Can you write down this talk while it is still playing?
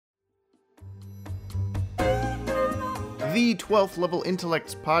The 12th Level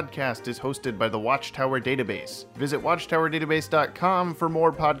Intellects podcast is hosted by the Watchtower Database. Visit watchtowerdatabase.com for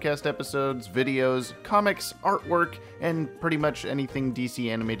more podcast episodes, videos, comics, artwork, and pretty much anything DC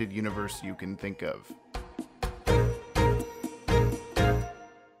Animated Universe you can think of.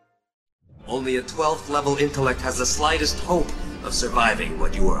 Only a 12th level intellect has the slightest hope of surviving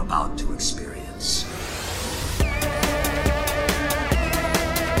what you are about to experience.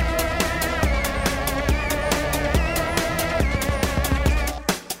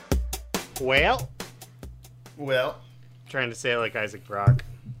 Well, trying to say it like Isaac Brock.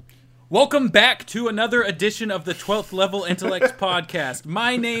 Welcome back to another edition of the 12th Level Intellects podcast.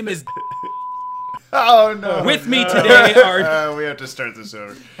 My name is... Oh, no. With me today are... we have to start this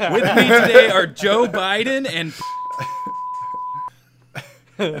over. With me today are Joe Biden and...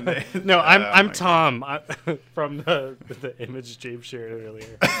 No, I'm Tom from the image James shared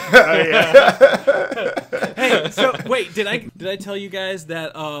earlier. Hey, so wait, did I tell you guys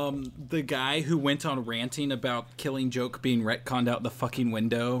that the guy who went on ranting about Killing Joke being retconned out the fucking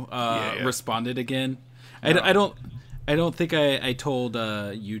window responded again? No. I don't think I told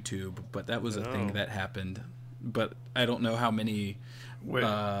YouTube, but that was a thing that happened. But I don't know how many. What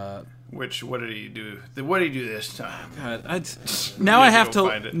did he do? What did he do this time? God, now I have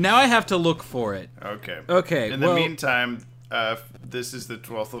to look for it. Okay. In the meantime, this is the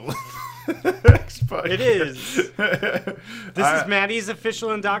 12th level. It is. This is Maddie's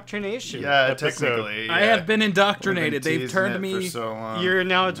official indoctrination. Yeah, episode. technically. Yeah. I have been indoctrinated. They've turned me. For so long. You're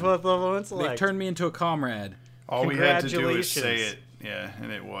now a 12th level intellect. They've turned me into a comrade. All we had to do was say it. Yeah,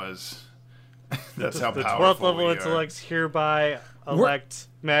 and it was. That's how the powerful 12th level we intellects hereby elect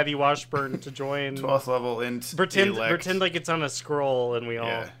Maddie Washburn to join. 12th level pretend like it's on a scroll and we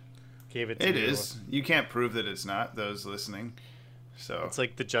all gave it to you. It is. You can't prove that it's not, those listening. So it's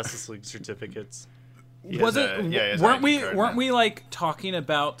like the Justice League certificates. Weren't we like talking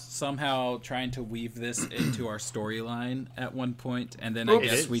about somehow trying to weave this into our storyline at one point, and then I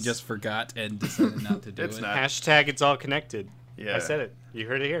guess we just forgot and decided not to do it. Hashtag it's all connected. Yeah. I said it. You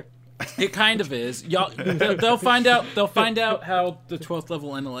heard it here. It kind of is. Y'all, they'll find out. They'll find out how the 12th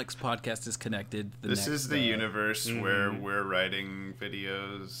Level Intellects podcast is connected. This is the universe where we're writing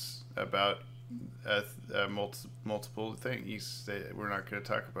videos about multiple things that we're not going to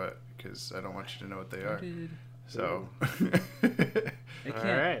talk about because I don't want you to know what they are. So, all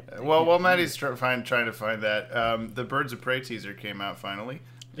right. Well, while Maddie's trying to find that, the Birds of Prey teaser came out finally.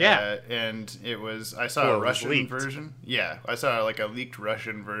 Yeah, and it was. I saw a Russian version. Yeah, I saw like a leaked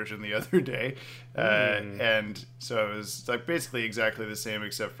Russian version the other day, and so it was like basically exactly the same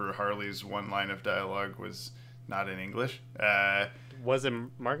except for Harley's one line of dialogue was not in English. Was it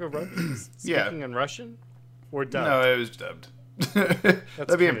Margot Robbie speaking in Russian or dubbed? No, it was dubbed.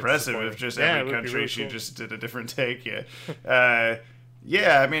 That'd be impressive if just every country really she just did a different take. Yeah.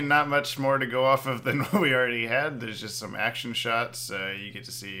 Yeah, I mean, not much more to go off of than what we already had. There's just some action shots. You get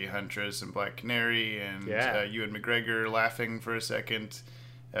to see Huntress and Black Canary and Ewan McGregor laughing for a second.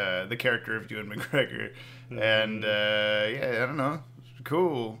 The character of Ewan McGregor. And, I don't know.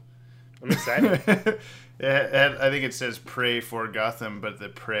 Cool. I'm excited. I think it says Pray for Gotham, but the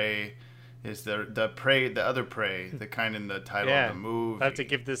Prey is the other Prey, the kind in the title of the movie. I have to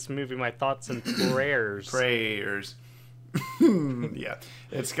give this movie my thoughts and prayers. Prayers. Yeah,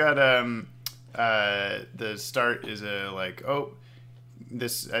 it's got the start is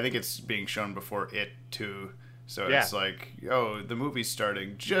this. I think it's being shown before It too, so it's like, the movie's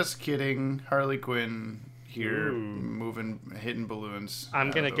starting. Just kidding, Harley Quinn here hitting balloons.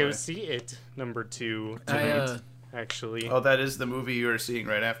 I'm gonna go see It #2 tonight. Actually, that is the movie you are seeing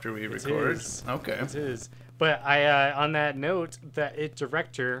right after we record. Okay, it is. But I on that note, that It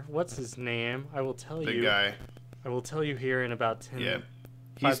director, what's his name? I will tell you. The guy. I will tell you here in about 10 Yeah.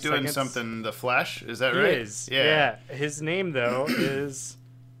 He's doing something, The Flash, is that he right? He is. Yeah. His name, though, is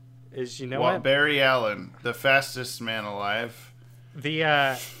you know what? Barry Allen, the fastest man alive.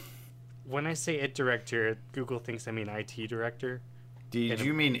 When I say It director, Google thinks I mean IT director. Did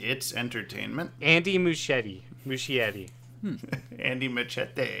you mean It's Entertainment? Andy Muschietti. Andy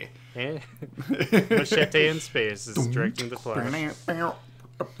Machete. Machete in Space is directing The Flash.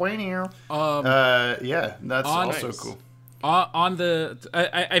 That's also cool. On the,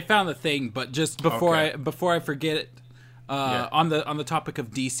 I found the thing, but just before I forget it, on the topic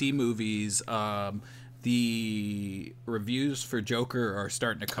of DC movies, the reviews for Joker are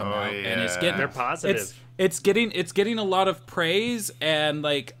starting to come out, and they're positive. It's getting a lot of praise, and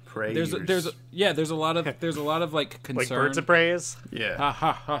like Prayers. There's a lot of like concern. Like Birds of Preys? Yeah. Ha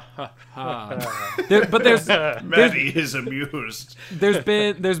ha ha ha ha. Maddie is amused. There's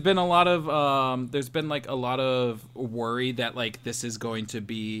been a lot of worry that like this is going to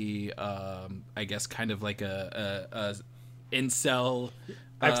be I guess kind of like a incel.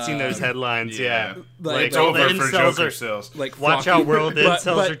 I've seen those headlines, yeah. Like it's over for Joker sales. Like watch out, world!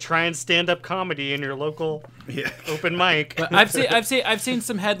 Incels are trying stand-up comedy in your local open mic. But I've seen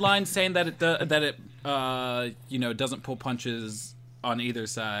some headlines saying that it doesn't pull punches on either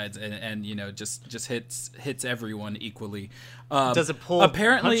sides and just hits everyone equally. Does it pull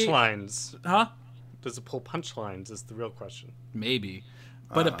punchlines? Huh? Does it pull punchlines? Is the real question. Maybe,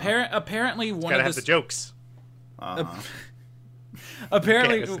 but apparently one gotta of have the jokes.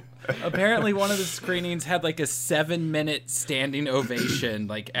 Apparently one of the screenings had like a 7-minute standing ovation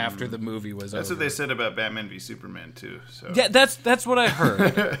like after the movie was over. That's what they said about Batman v Superman too. So yeah, that's what I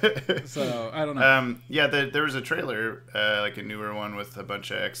heard. So I don't know. There was a trailer, like a newer one with a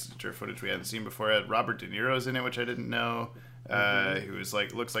bunch of extra footage we hadn't seen before. It had Robert De Niro's in it, which I didn't know. Who was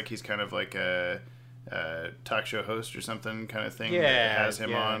like looks like he's kind of like a talk show host or something kind of thing. Yeah, that has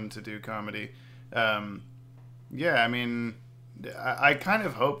him on to do comedy. I mean. I kind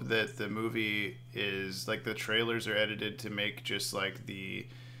of hope that the movie is like the trailers are edited to make just like the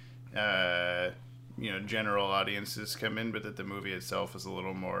general audiences come in, but that the movie itself is a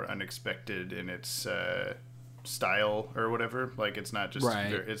little more unexpected in its style or whatever. Like it's not just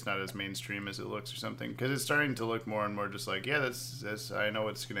it's not as mainstream as it looks or something, because it's starting to look more and more just like that's I know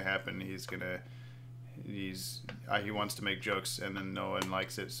what's gonna happen. He wants to make jokes and then no one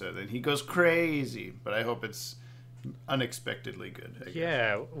likes it, so then he goes crazy. But I hope it's unexpectedly good.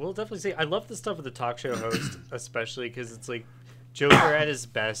 Yeah, we'll definitely see. I love the stuff with the talk show host, especially because it's like Joker at his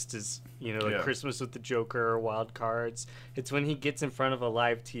best is Christmas with the Joker or Wild Cards. It's when he gets in front of a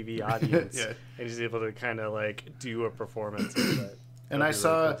live TV audience and he's able to kind of like do a performance of that. And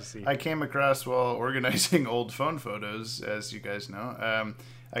I came across while organizing old phone photos, as you guys know,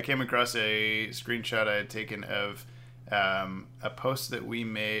 I came across a screenshot I had taken of a post that we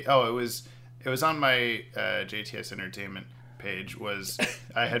made. It was on my JTS Entertainment page.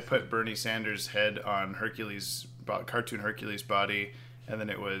 I had put Bernie Sanders' head on cartoon Hercules' body, and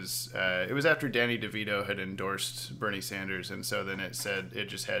then it was after Danny DeVito had endorsed Bernie Sanders, and so then it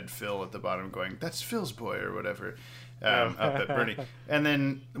just had Phil at the bottom going, "That's Phil's boy" or whatever, up at Bernie. And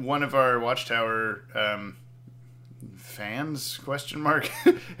then one of our Watchtower fans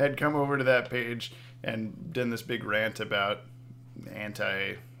had come over to that page and done this big rant about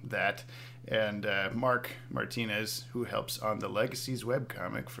anti that. And Mark Martinez, who helps on the Legacies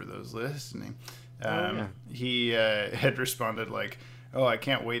webcomic for those listening, he had responded like, "Oh, I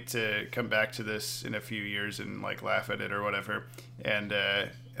can't wait to come back to this in a few years and like laugh at it or whatever." And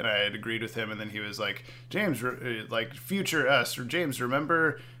I had agreed with him, and then he was like, "James, like future us, or James,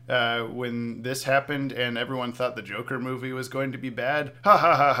 remember when this happened and everyone thought the Joker movie was going to be bad? Ha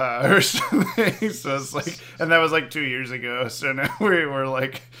ha ha ha," or something. So it's like, and that was like 2 years ago. So now we were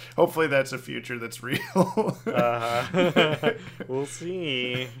like, hopefully that's a future that's real. We'll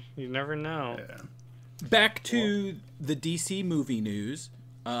see. You never know. Yeah. Back to the DC movie news.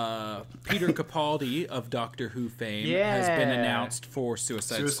 Peter Capaldi of Doctor Who fame has been announced for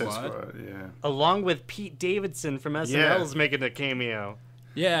Suicide Squad. Yeah. Along with Pete Davidson from SNL is making a cameo.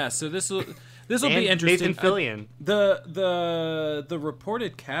 Yeah, so this will be interesting. Nathan Fillion. The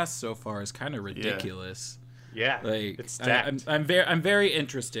reported cast so far is kind of ridiculous. Yeah, like it's stacked. I'm very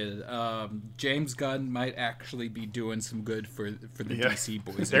interested. James Gunn might actually be doing some good for the DC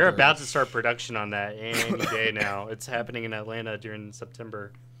boys. They're about to start production on that any day now. It's happening in Atlanta during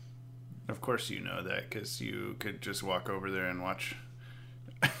September. Of course you know that because you could just walk over there and watch.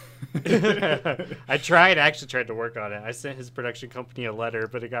 I actually tried to work on it. I sent his production company a letter,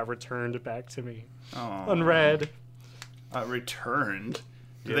 but it got returned back to me. Unread. Returned?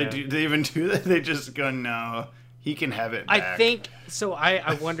 Do they even do that? They just go, "No, he can have it back." I think so.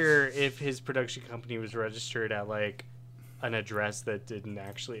 I wonder if his production company was registered at like an address that didn't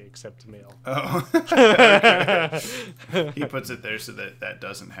actually accept mail. Oh. He puts it there so that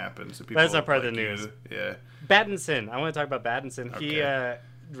doesn't happen. So people that's not part of the news. Yeah. Battinson. I want to talk about Battinson. Okay.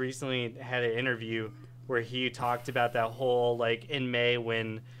 He recently had an interview where he talked about that whole, like, in May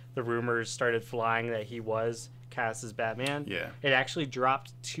when the rumors started flying that he was cast as Batman. Yeah. It actually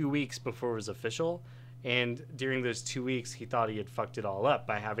dropped 2 weeks before it was official. And during those 2 weeks, he thought he had fucked it all up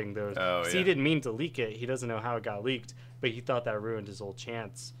by having those. He didn't mean to leak it. He doesn't know how it got leaked, but he thought that ruined his whole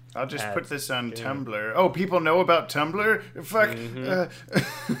chance. I'll just put this on Tumblr. Oh, people know about Tumblr? Fuck.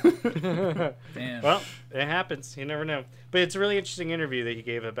 Damn. Well, it happens. You never know. But it's a really interesting interview that he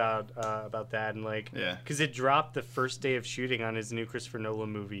gave about that, and like, because it dropped the first day of shooting on his new Christopher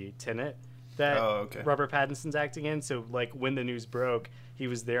Nolan movie Tenet that Robert Pattinson's acting in. So like when the news broke, he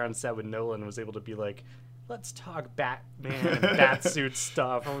was there on set with Nolan and was able to be like, let's talk Batman and Batsuit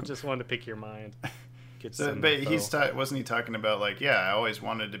stuff. I just wanted to pick your mind. But wasn't he talking about like, I always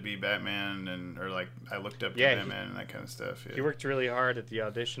wanted to be Batman, or like I looked up to Batman and that kind of stuff. Yeah. He worked really hard at the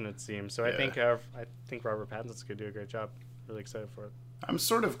audition, it seems. So I think Robert Pattinson's gonna do a great job. Really excited for it. I'm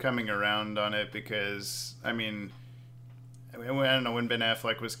sort of coming around on it because I don't know, when Ben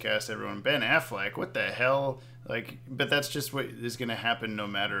Affleck was cast, everyone, Ben Affleck, what the hell? Like, but that's just what is going to happen no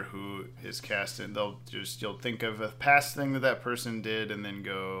matter who is cast, and you'll think of a past thing that person did, and then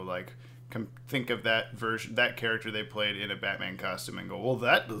go like, think of that character they played in a Batman costume, and go, well,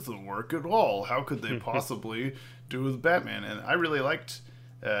 that doesn't work at all. How could they possibly do with Batman? And I really liked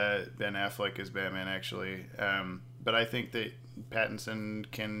Ben Affleck as Batman, actually, but I think that Pattinson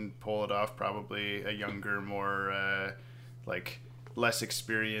can pull it off. Probably a younger, more less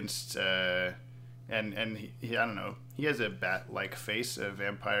experienced, and he I don't know, he has a bat-like face, a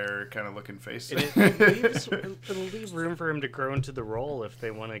vampire kind of looking face. It'll leave room for him to grow into the role if they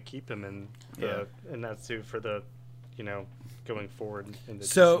want to keep him in that suit for the, going forward in the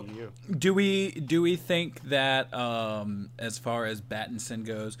DCU. Do we think that as far as Pattinson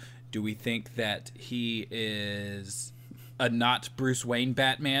goes, do we think that he is a not Bruce Wayne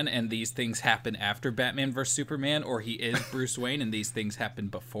Batman and these things happen after Batman vs Superman, or he is Bruce Wayne and these things happen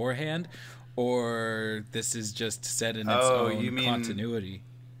beforehand, or this is just set in its own continuity?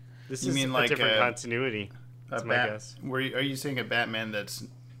 This is a different continuity. That's my guess. Are you saying a Batman that's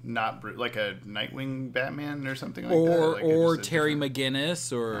not like a Nightwing Batman or something like that? Or Terry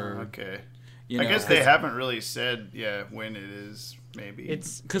McGinnis, or okay. I guess they haven't really said when it is. Maybe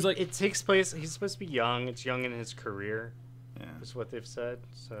it's because it takes place. He's supposed to be young. It's young in his career. Yeah, is what they've said.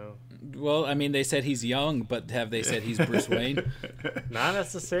 So, well, I mean, they said he's young, but have they said he's Bruce Wayne? Not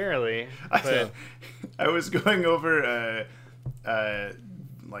necessarily. I was going over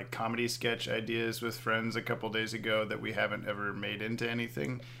like comedy sketch ideas with friends a couple days ago that we haven't ever made into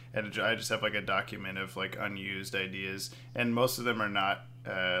anything, and I just have like a document of like unused ideas, and most of them are not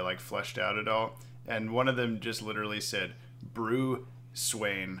like fleshed out at all. And one of them just literally said Brew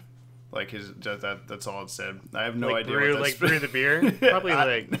Swain. Like that's all it said. I have no idea. Brew, what that's brew the beer? Probably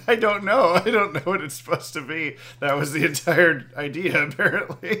I don't know. I don't know what it's supposed to be. That was the entire idea,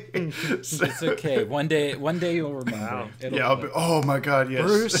 apparently. So. It's okay. One day you'll remember. Wow. I'll be. Oh my God, yes.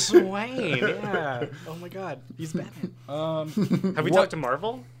 Bruce Wayne. Yeah. Oh my God, he's Batman. Have we talked to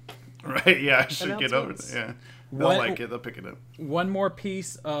Marvel? Right. Yeah. I should get over that. Yeah. They'll like it. They'll pick it up. One more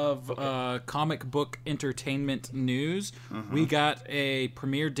piece of comic book entertainment news. We got a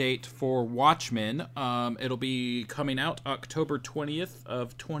premiere date for Watchmen. It'll be coming out October 20th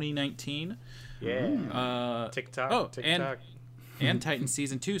of 2019. Yeah. TikTok. TikTok. And Titan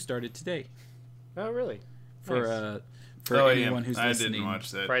Season 2 started today. Oh, really? For anyone who's listening. I didn't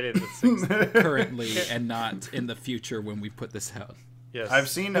watch that. Friday the 6th. Currently, and not in the future when we put this out. Yes. I've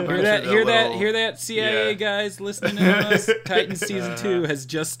seen a bunch of hear that CIA guys listening in on us. Titan Season 2 has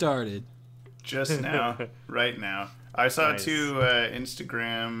just started. Just now, right now. I saw two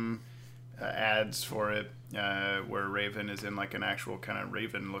Instagram ads for it where Raven is in like an actual kind of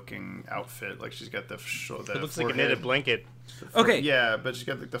Raven-looking outfit. Like she's got the it looks like a knitted blanket. Okay. Yeah, but she's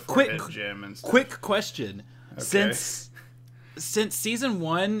got like the forehead gem and stuff. Quick question. Okay. Since season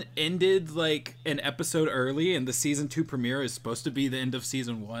 1 ended like an episode early and the season 2 premiere is supposed to be the end of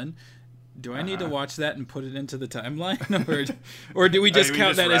season 1, do I need to watch that and put it into the timeline, or do we just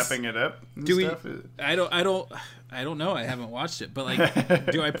count that as wrapping it up? I don't know. I haven't watched it, but like,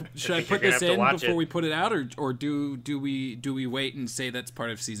 should I put this in before we put it out, or do we wait and say that's part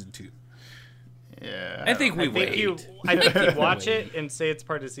of season 2? Yeah, I think you watch it and say it's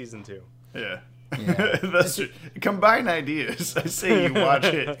part of season 2. Yeah. That's true. Combine ideas. I say you watch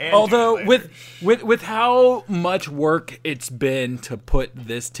it. And although with how much work it's been to put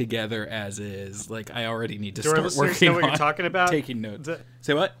this together as is, like I already need to start working know what you're talking about? Taking notes.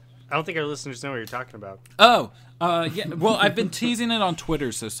 Say what? I don't think our listeners know what you're talking about. Oh, yeah. Well, I've been teasing it on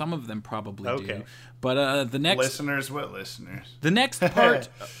Twitter, so some of them probably do. But the next listeners, what listeners? The next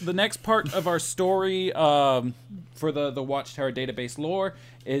part of our story for the Watchtower database lore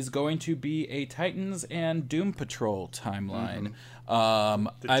is going to be a Titans and Doom Patrol timeline.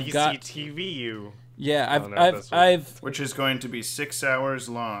 The DC TVU. Yeah, I've which is going to be 6 hours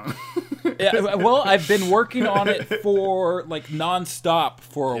long. Yeah, well, I've been working on it for like nonstop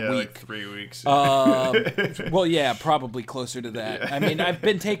for a week, like 3 weeks. Well, yeah, probably closer to that. Yeah. I mean, I've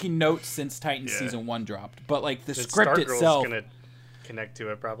been taking notes since Titans season 1 dropped, but like the script itself, gonna connect to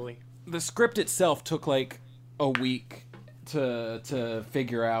it probably. The script itself took like a week to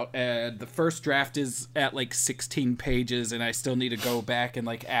figure out, and the first draft is at like 16 pages, and I still need to go back and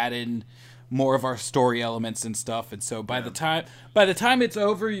like add in more of our story elements and stuff. And so by the time it's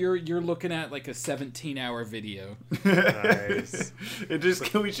over, you're looking at like a 17-hour video. Nice.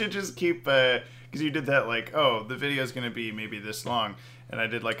 We should just keep because you did that like, oh, the video's gonna be maybe this long, and I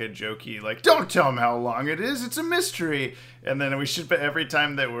did like a jokey like, don't tell them how long it is, it's a mystery. And then we should, every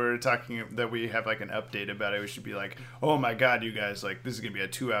time that we're talking, that we have like an update about it, we should be like, oh my god, you guys, like this is gonna be a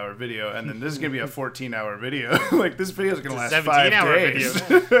 2-hour video, and then this is gonna be a 14-hour video. Like this video is gonna last 5 days.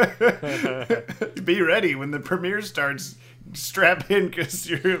 Be ready when the premiere starts. Strap in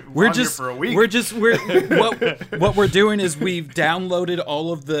because we're just for a week. What we're doing is we've downloaded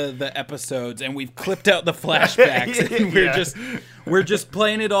all of the episodes and we've clipped out the flashbacks and we're just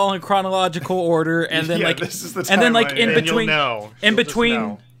playing it all in chronological order, and then like this is the and then like in between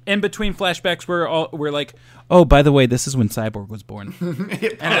flashbacks we're like, oh, by the way, this is when Cyborg was born. And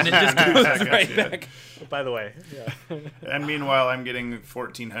then it just goes right back. By the way, yeah. And meanwhile, I'm getting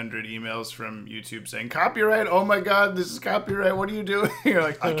 1,400 emails from YouTube saying, copyright, oh my god, this is copyright, what are you doing? You're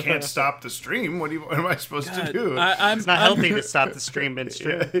like, I can't stop the stream, what am I supposed to do? It's not healthy to stop the stream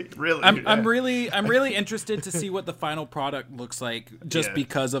midstream. Yeah, really. I'm really interested to see what the final product looks like, just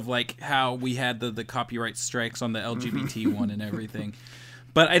because of like how we had the copyright strikes on the LGBT one and everything.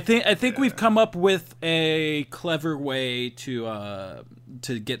 But I think we've come up with a clever way to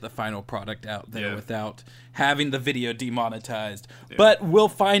get the final product out there without having the video demonetized. Yeah. But we'll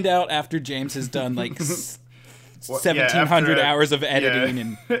find out after James has done like 1,700 hours of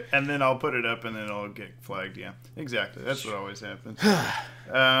editing, and then I'll put it up, and then it'll get flagged. Yeah, exactly. That's what always happens.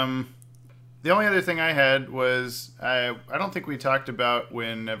 The only other thing I had was I don't think we talked about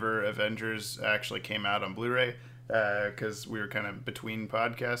whenever Avengers actually came out on Blu-ray. Because we were kind of between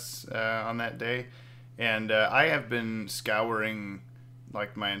podcasts on that day, and I have been scouring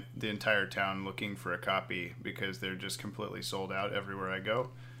like the entire town looking for a copy because they're just completely sold out everywhere I go.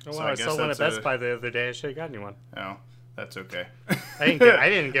 Oh, wow, I saw one at Best Buy the other day. I should have gotten you one. Oh, that's okay. I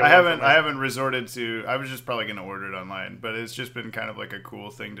didn't get. I haven't resorted to. I was just probably gonna order it online, but it's just been kind of like a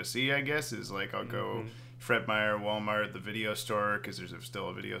cool thing to see. I guess is like I'll go. Fred Meyer, Walmart, the video store, because there's still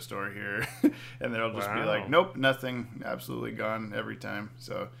a video store here, and they'll just be like, nope, nothing, absolutely gone every time.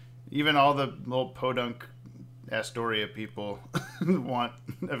 So even all the little podunk Astoria people want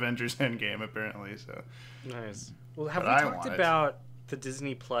Avengers Endgame, apparently. So nice. Well, have we talked about the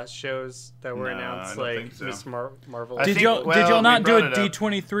Disney Plus shows that were announced, like so. Miss Marvel? Did y'all not do a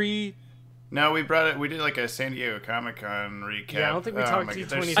D23? No, we brought it. We did like a San Diego Comic-Con recap. Yeah, I don't think we talked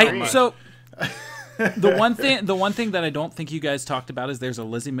D23. So the one thing that I don't think you guys talked about is there's a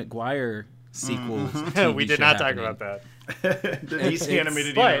Lizzie McGuire sequel. We did not talk about that. The DC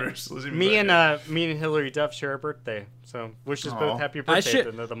animated universe. Me and Hillary Duff share a birthday, so wish us both happy birthday at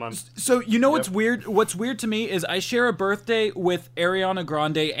the end of the month. So you know what's weird? What's weird to me is I share a birthday with Ariana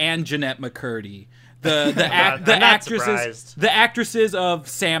Grande and Jeanette McCurdy. The actresses of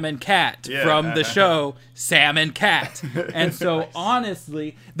Sam and Cat from the show Sam and Cat. And so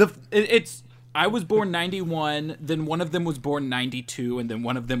honestly, I was born 91, then one of them was born 92, and then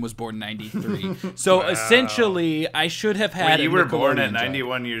one of them was born 93. So essentially, I should have had. You were born at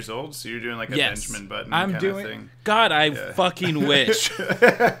 91 years old, so you're doing like a Benjamin Button kind of thing. God, I fucking wish.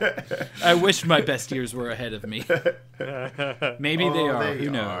 I wish my best years were ahead of me. Maybe they are. Who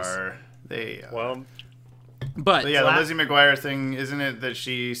knows? They are. Well. But yeah, the Lizzie McGuire thing, isn't it that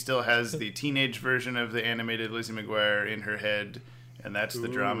she still has the teenage version of the animated Lizzie McGuire in her head? And that's the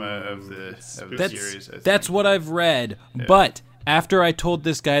drama of the series. That's what I've read. Yeah. But after I told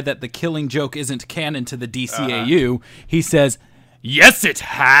this guy that the Killing Joke isn't canon to the DCAU, he says, "Yes, it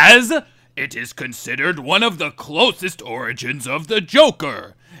has. It is considered one of the closest origins of the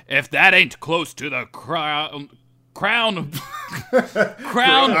Joker. If that ain't close to the Crown Prince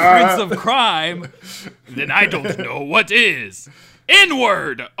of Crime, then I don't know what is.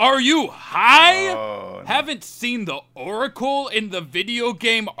 Inward! Are you high? Oh, no. Haven't seen the Oracle in the video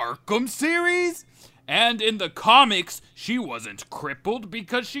game Arkham series? And in the comics, she wasn't crippled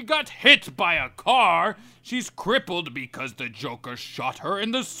because she got hit by a car. She's crippled because the Joker shot her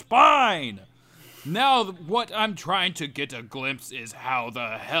in the spine. Now, what I'm trying to get a glimpse is how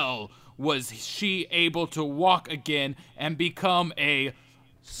the hell was she able to walk again and become a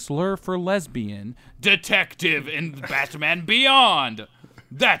slur for lesbian, detective in Batman Beyond?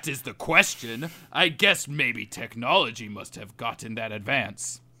 That is the question. I guess maybe technology must have gotten that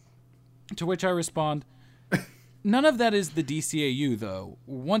advance. To which I respond, none of that is the DCAU, though.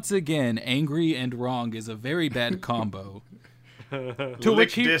 Once again, angry and wrong is a very bad combo. To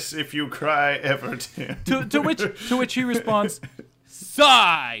which he, this if you cry, Everton. to which he responds,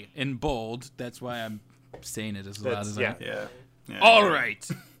 sigh, in bold. That's why I'm saying it as loud as I can. Yeah. All right,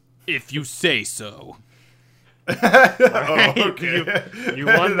 if you say so. Oh, okay. You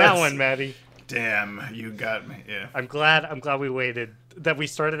won that one, Maddie. Damn, you got me. Yeah. I'm glad we waited. That we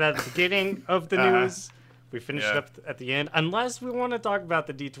started at the beginning of the news. We finished up at the end. Unless we want to talk about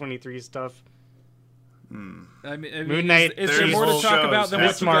the D23 stuff. I mean, Moon Knight. Is there more to talk about than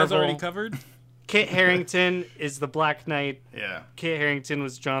what you guys already covered? Kit Harington is the Black Knight. Yeah. Kit Harington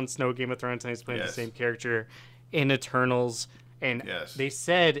was Jon Snow, Game of Thrones, and he's playing the same character in Eternals. And they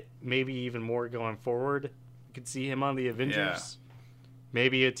said maybe even more going forward. You could see him on the Avengers. Yeah.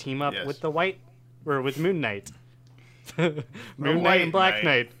 Maybe a team up with with Moon Knight. Moon Knight and Black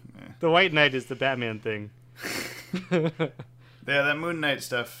Knight. Yeah. The White Knight is the Batman thing. That Moon Knight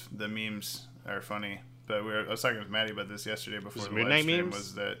stuff, the memes are funny. But I was talking with Maddie about this yesterday before the live stream.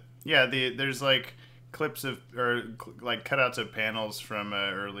 Was that there's like clips of like cutouts of panels from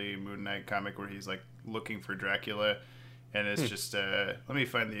an early Moon Knight comic where he's like looking for Dracula, and it's just let me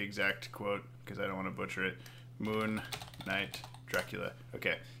find the exact quote because I don't want to butcher it. Moon Knight Dracula.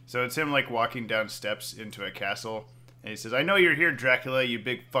 Okay, so it's him like walking down steps into a castle, and he says, "I know you're here, Dracula, you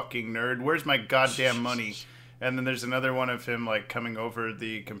big fucking nerd. Where's my goddamn money?" And then there's another one of him like coming over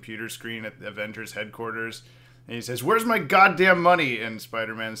the computer screen at the Avengers headquarters. And he says, "Where's my goddamn money?" And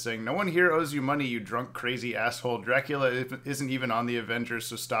Spider-Man's saying, "No one here owes you money, you drunk, crazy asshole. Dracula isn't even on the Avengers,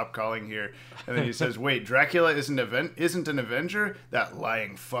 so stop calling here." And then he says, "Wait, Dracula isn't an Avenger? That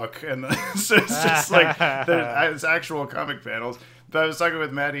lying fuck." And so it's just like, it's actual comic panels. But I was talking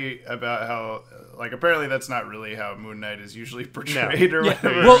with Maddie about how, like, apparently that's not really how Moon Knight is usually portrayed or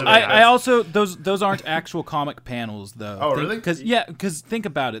whatever. Well, I also, those aren't actual comic panels, though. Oh, really? Because think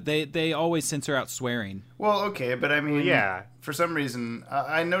about it. They always censor out swearing. Well, okay, but I mean, for some reason,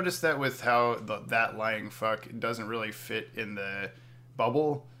 I noticed that with how that lying fuck doesn't really fit in the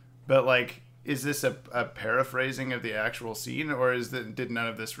bubble. But, like, is this a paraphrasing of the actual scene, or did none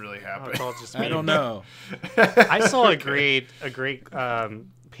of this really happen? It's all just I don't know. I saw a great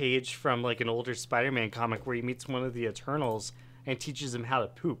page from like an older Spider-Man comic where he meets one of the Eternals and teaches him how to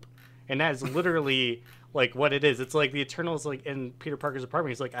poop, and that is literally like what it is. It's like the Eternals, like in Peter Parker's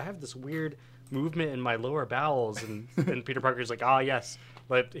apartment. He's like, "I have this weird movement in my lower bowels," and Peter Parker's like, "Ah, yes,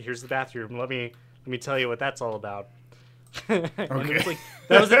 but here's the bathroom. Let me tell you what that's all about." And it was like,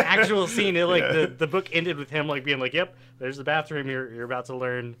 that was an actual scene. The book ended with him like being like, "Yep, there's the bathroom. You're about to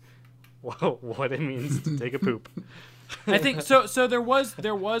learn what it means to take a poop." I think so. So there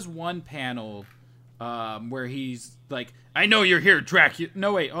was one panel where he's like, "I know you're here, Dracula."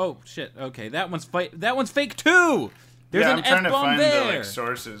 No wait. Oh shit. Okay, that one's fake too. There's an I'm trying to find there. the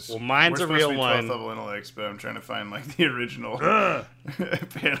sources. Well, mine's a real one. 12th level intellects, but I'm trying to find like the original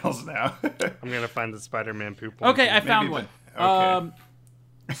panels now. I'm gonna find the Spider-Man poop one. Okay, I found one. Okay.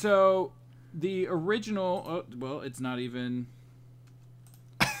 So the original. Well, it's not even.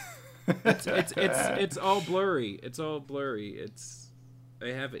 It's all blurry. It's all blurry. I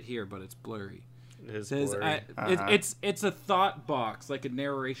have it here, but it's blurry. It says blurry. It's a thought box, like a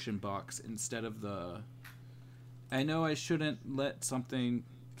narration box, instead of the. I know I shouldn't let something.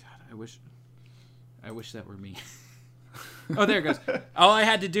 God, I wish that were me. Oh, there it goes. All I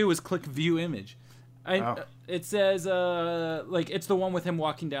had to do was click view image. It says like it's the one with him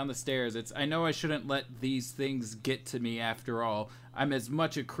walking down the stairs. I know I shouldn't let these things get to me. After all, I'm as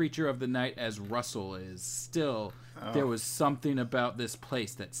much a creature of the night as Russell is. Still, there was something about this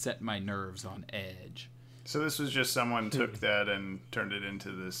place that set my nerves on edge. So this was just someone took that and turned it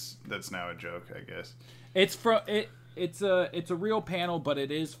into this. That's now a joke, I guess. It's a real panel, but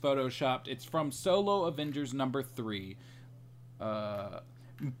it is photoshopped. It's from Solo Avengers #3.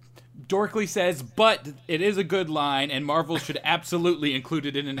 Dorkly says, but it is a good line, and Marvel should absolutely include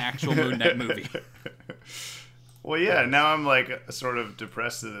it in an actual Moon Knight movie. Well, yeah, now I'm like sort of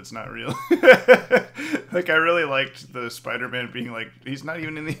depressed that it's not real. Like, I really liked the Spider-Man being like, he's not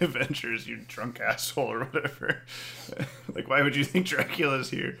even in the Avengers, you drunk asshole, or whatever. Like, why would you think Dracula's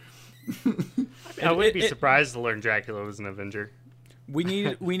here? I wouldn't be surprised to learn Dracula was an Avenger. We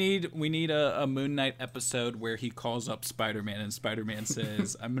need a Moon Knight episode where he calls up Spider-Man and Spider-Man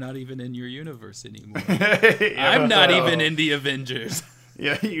says, "I'm not even in your universe anymore. I'm not even in the Avengers."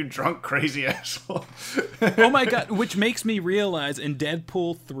 Yeah, you drunk crazy asshole. Oh my god, which makes me realize in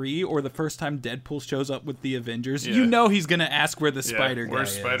Deadpool 3, or the first time Deadpool shows up with the Avengers, you know he's going to ask where the spider guy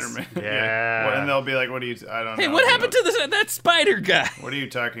where's is. Spider-Man? Yeah. Well, and they'll be like, what are you... I don't know. Hey, what happened to that spider guy? What are you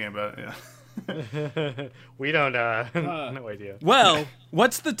talking about? Yeah. We don't, no idea. Well,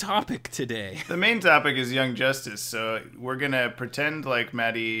 what's the topic today? The main topic is Young Justice, so we're going to pretend like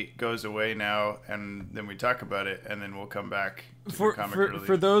Maddie goes away now, and then we talk about it, and then we'll come back to the comic relief.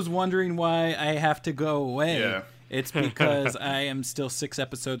 For those wondering why I have to go away, it's because I am still 6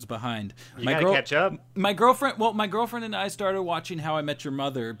 episodes behind. You gotta catch up. My girlfriend and I started watching How I Met Your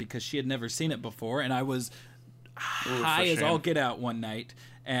Mother because she had never seen it before, and I was high as all get out one night.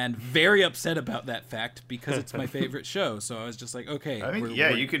 And very upset about that fact because it's my favorite show. So I was just like, okay. I think,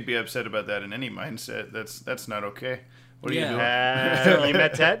 you could be upset about that in any mindset. That's not okay. What are you doing? You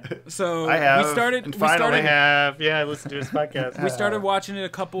met Ted? So I have. I have. Yeah, I listened to his podcast. We started watching it a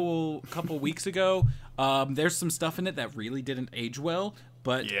couple weeks ago. There's some stuff in it that really didn't age well.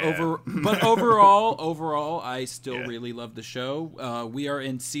 But overall, I still really love the show. We are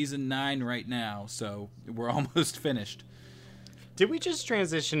in season 9 right now, so we're almost finished. Did we just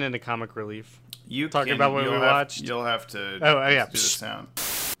transition into comic relief? You talking about what we watched? You'll have to. Do the sound.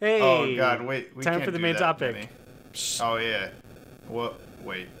 Hey. Oh God! Wait. We time can't for the do main that, topic. Benny. Oh yeah. What?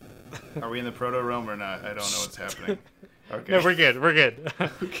 Wait. Are we in the proto realm or not? I don't know what's happening. Okay. No, we're good. We're good.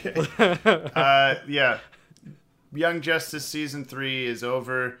 Okay. Yeah. Young Justice season 3 is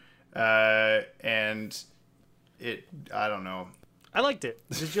over, and I don't know. I liked it.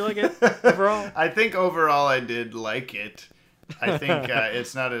 Did you like it overall? I think overall I did like it. I think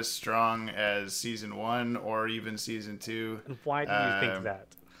it's not as strong as season 1 or even season 2. And why do you think that?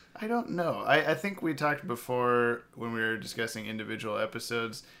 I don't know. I think we talked before when we were discussing individual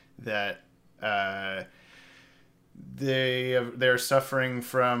episodes that they're suffering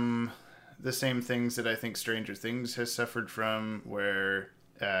from the same things that I think Stranger Things has suffered from, where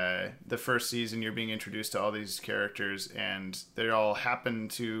the first season you're being introduced to all these characters and they all happen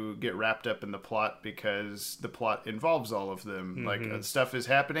to get wrapped up in the plot because the plot involves all of them. Mm-hmm. Like stuff is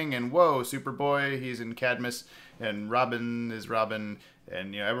happening and whoa, Superboy, he's in Cadmus, and Robin is Robin,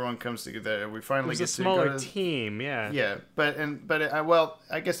 and everyone comes together. We finally get a smaller team, yeah. But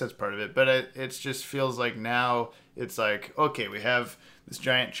I guess that's part of it. But it just feels like now it's like, okay, we have this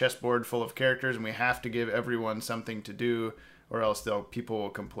giant chessboard full of characters and we have to give everyone something to do, or else people will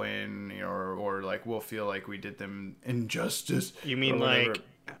complain, or like we'll feel like we did them injustice. You mean like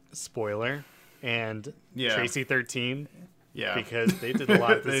spoiler and Tracy 13? Yeah, because they did a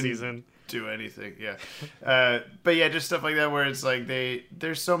lot this season. Do anything, yeah. But yeah, just stuff like that where it's like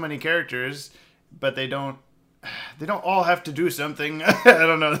there's so many characters, but they don't all have to do something. I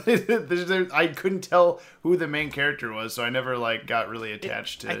don't know. I couldn't tell who the main character was, so I never got really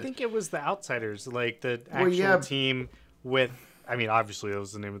attached to. I think it was the Outsiders, like the actual team with. I mean, obviously that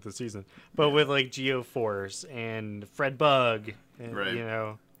was the name of the season, but with Geo-Force and Fred Bug,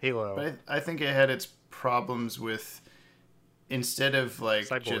 and, Halo. But I think it had its problems with, instead of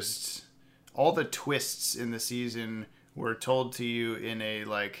Cyborg. Just all the twists in the season were told to you in a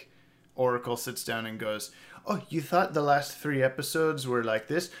Oracle sits down and goes, oh, you thought the last 3 episodes were like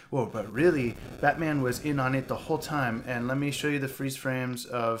this? Well, but really, Batman was in on it the whole time. And let me show you the freeze frames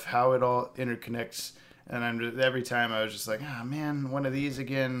of how it all interconnects. And every time I was just like, man, one of these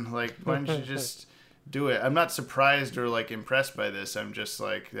again. Why don't you just do it? I'm not surprised or impressed by this. I'm just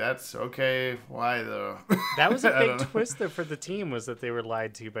that's okay. Why though? That was a big twist there for the team, was that they were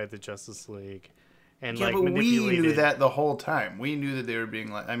lied to by the Justice League. And but we knew that the whole time. We knew that they were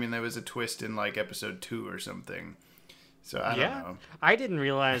being there was a twist in episode 2 or something. So I don't know. I didn't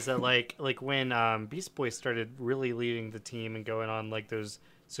realize that when Beast Boy started really leading the team and going on those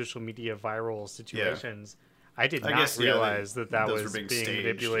social media viral situations, I did not realize that was being staged,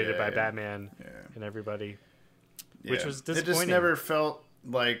 manipulated by Batman and everybody, which was disappointing. It just never felt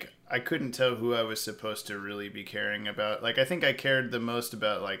like I couldn't tell who I was supposed to really be caring about. I think I cared the most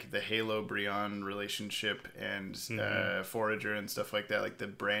about the Halo Brion relationship and Forager and stuff like that, the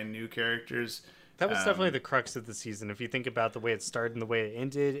brand new characters. That was definitely the crux of the season. If you think about the way it started and the way it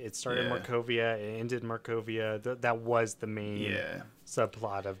ended, it started Markovia, it ended Markovia. That was the main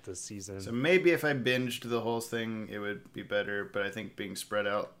subplot of the season. So maybe if I binged the whole thing, it would be better. But I think being spread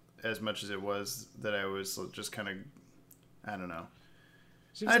out as much as it was, that I was just kind of, I don't know.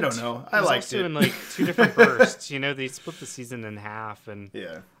 I don't know. I liked it. In 2 different bursts. They split the season in half, and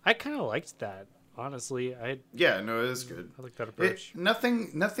I kind of liked that. Honestly, it was good. I like that approach.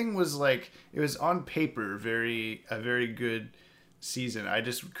 Nothing was it was on paper a very good season. I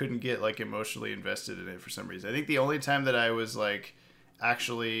just couldn't get emotionally invested in it for some reason. I think the only time that I was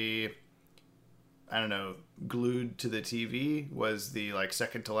actually, I don't know, glued to the TV was the like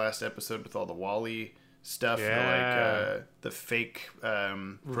second to last episode with all the Wall-E stuff, the fake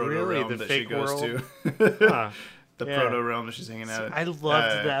proto realm that she goes to. The proto realm that she's hanging out at. I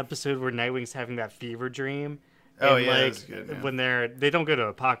loved the episode where Nightwing's having that fever dream. Oh, and, yeah, like, that's good. Yeah. When they don't go to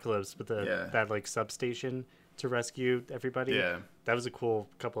Apocalypse, but that like substation to rescue everybody. Yeah, that was a cool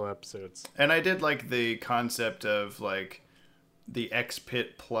couple of episodes. And I did like the concept of like the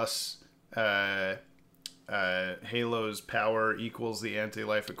X-Pit plus Halo's power equals the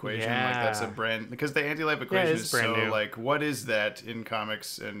anti-life equation. Like that's a brand, because the anti-life equation is so new. Like, what is that in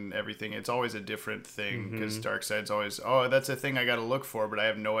comics and everything? It's always a different thing, because Darkseid's always, that's a thing I got to look for, but I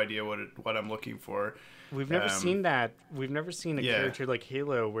have no idea what I'm looking for. We've never seen that. We've never seen a character like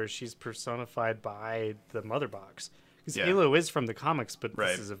Halo where she's personified by the Mother Box. Because Halo is from the comics, but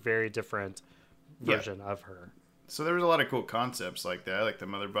this is a very different version of her. So there was a lot of cool concepts like that, like the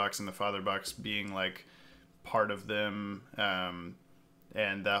Mother Box and the Father Box being like part of them, and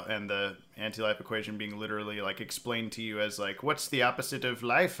the anti-life equation being literally like explained to you as like, what's the opposite of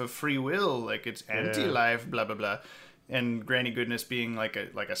life, of free will? Like it's anti-life, blah blah blah. And Granny Goodness being like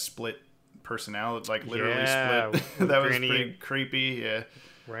a split personality, like literally split. That was pretty creepy. Yeah,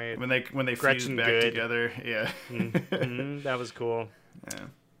 right. When they fused back together. Yeah, that was cool. Yeah,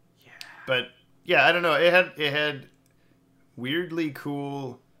 but yeah, I don't know. It had weirdly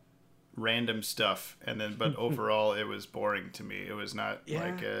cool random stuff, and then but overall it was boring to me. It was not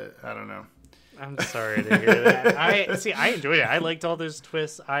like I don't know. I'm sorry to hear that. I enjoyed it. I liked all those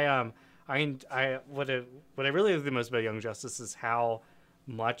twists. What I really like the most about Young Justice is how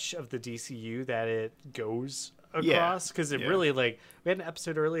much of the DCU that it goes across, because it really, like, we had an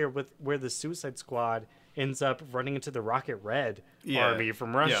episode earlier where the Suicide Squad ends up running into the Rocket Red army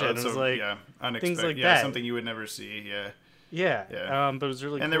from Russia, and it was like unexpected, things like that, something you would never see. But it was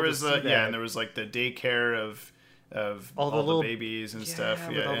really and cool there was and there was like the daycare of all the babies and stuff,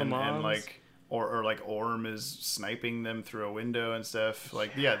 and like or like Orm is sniping them through a window and stuff.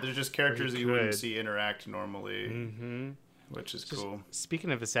 Like there's just characters that you wouldn't see interact normally, which is cool.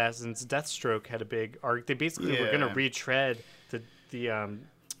 Speaking of assassins, Deathstroke had a big arc. They basically were going to retread the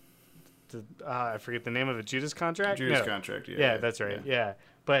I forget the name of it, Judas Contract? Contract, yeah, that's right, yeah.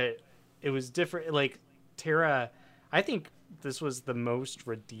 But it was different. Like, Tara, I think this was the most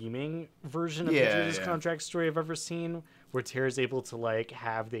redeeming version of the Judas Contract story I've ever seen, where Tara's able to, like,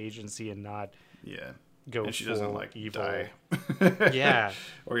 have the agency and not go and she full doesn't, like, evil. Die.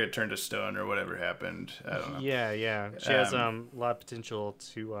 Or get turned to stone or whatever happened. I don't know. Yeah. She has a lot of potential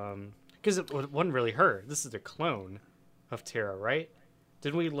to... Because it wasn't really her. This is a clone of Tara, right?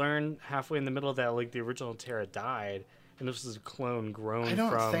 Didn't we learn halfway in the middle that, like, the original Tara died, and this is a clone grown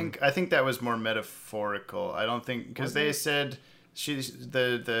from... I think that was more metaphorical. I don't think... Because they said...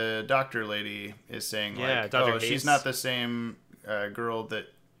 The doctor lady is saying, like, she's not the same girl that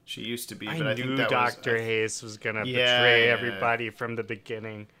she used to be. But I think that Dr. Hayes was going to betray everybody from the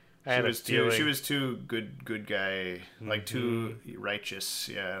beginning. She was too good guy, like too righteous.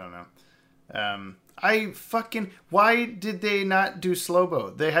 Yeah, I don't know. Why did they not do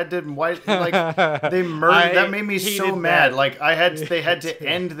Slobo? They had to they murdered. That made me so mad. Like they had to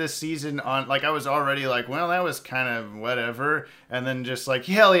end the season on, like, I was already like, well, that was kind of whatever, and then just like,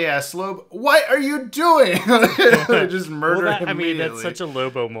 hell yeah, Slobo, what are you doing? Just murder him. I mean, that's such a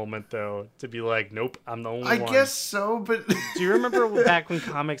Lobo moment though, to be like, nope, I'm the only one. I guess so, but do you remember back when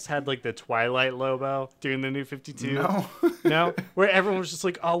comics had like the Twilight Lobo during the New 52? No, where everyone was just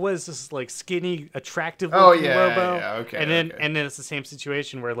like, oh, what is this, like, skinny, attractive looking Lobo? Okay. And then it's the same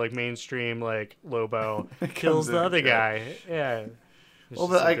situation where, like, mainstream, like, Lobo kills the other guy. Yeah.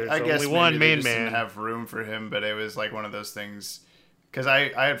 Well, I guess one main man didn't have room for him, but it was like one of those things, because I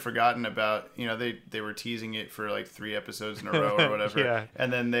had forgotten about, they were teasing it for like 3 episodes in a row or whatever,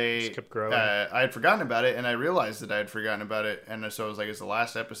 and then they just kept growing. I had forgotten about it, and I realized that I had forgotten about it, and so I was like, it's the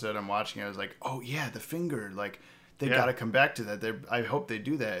last episode I'm watching. I was like, oh yeah, the finger, like. They got to come back to that. I hope they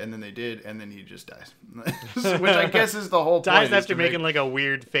do that. And then they did. And then he just dies. Which I guess is the whole point. Dies after making like a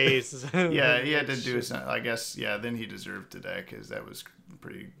weird face. Yeah, he had to do something. I guess, then he deserved to die, because that was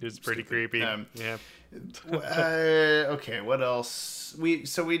pretty... It was pretty creepy. Okay, what else? We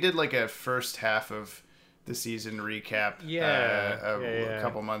did like a first half of the season recap a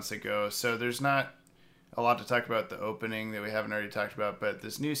couple months ago. So there's not a lot to talk about the opening that we haven't already talked about. But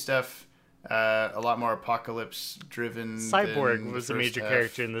this new stuff... a lot more apocalypse-driven. Cyborg was a major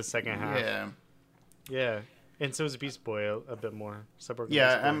character in the second half. Yeah, and so was Beast Boy a bit more. Cyborg.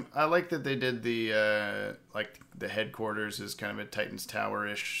 I like that they did the like the headquarters is kind of a Titan's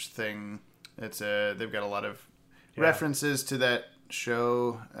Tower-ish thing. It's they've got a lot of references to that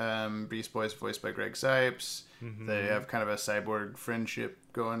show. Beast Boy's voiced by Greg Zipes. They have kind of a cyborg friendship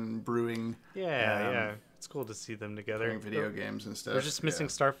brewing. Yeah. It's cool to see them together. Playing video games and stuff. They're just missing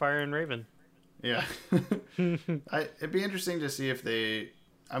Starfire and Raven. Yeah. It'd be interesting to see if they...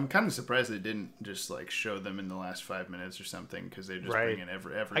 I'm kind of surprised they didn't just like show them in the last 5 minutes or something, because they just bring in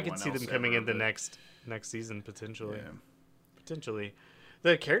everyone. I could see them coming in the next season potentially. Yeah. Potentially.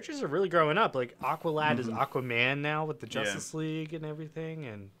 The characters are really growing up. Like Aqualad is Aquaman now with the Justice League and everything,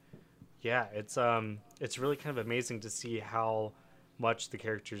 and yeah, it's really kind of amazing to see how much the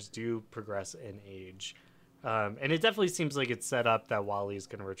characters do progress in age. And it definitely seems like it's set up that Wally is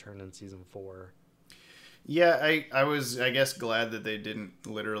going to return in season 4. Yeah, I was, I guess, glad that they didn't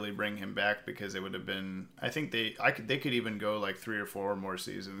literally bring him back, because it would have been... I think they could even go like 3 or 4 more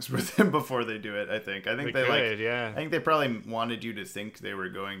seasons with him before they do it. I think they could, I think they probably wanted you to think they were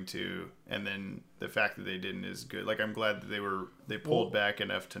going to, and then the fact that they didn't is good. Like, I'm glad that they pulled back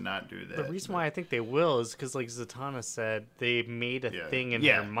enough to not do that. The reason why I think they will is because, like Zatanna said, they made a thing in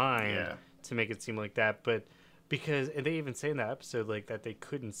her mind to make it seem like that, but because, and they even say in that episode like that they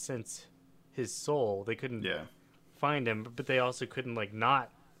couldn't sense his soul, they couldn't find him, but they also couldn't like not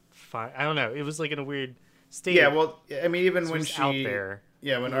find... I don't know, it was like in a weird state. Yeah, well, I mean, even when she out there,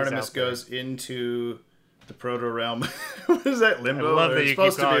 when Artemis goes into the proto realm, what is that, limbo? I love that you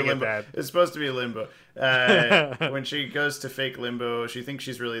keep calling it that. It's supposed to be limbo. When she goes to fake limbo, she thinks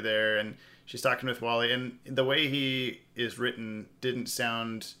she's really there, and she's talking with Wally, and the way he is written didn't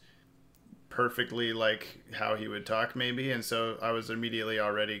sound perfectly like how he would talk, maybe, and so I was immediately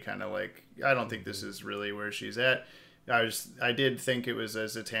already kind of like, I don't think this is really where she's at. I did think it was a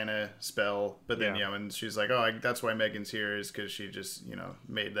Zatanna spell, but then when she's like, that's why Megan's here, is because she just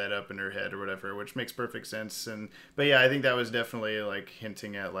made that up in her head or whatever, which makes perfect sense. But I think that was definitely like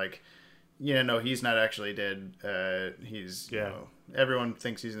hinting at like, no, he's not actually dead. He's everyone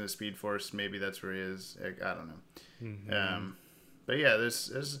thinks he's in the Speed Force. Maybe that's where he is. I don't know. But yeah,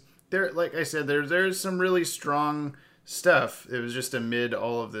 there, like I said, there's some really strong stuff. It was just amid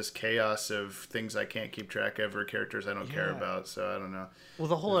all of this chaos of things I can't keep track of, or characters I don't care about, so I don't know. Well,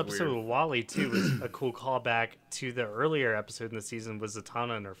 the whole episode with Wally, too, was a cool callback to the earlier episode in the season with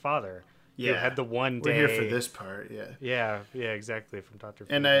Zatanna and her father. Yeah. Who had the one day... We're here for this part, Yeah, exactly, from Dr.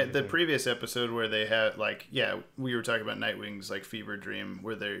 And the previous episode where they had, like, we were talking about Nightwing's, like, fever dream,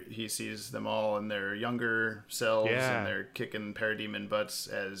 where he sees them all in their younger selves, and they're kicking parademon butts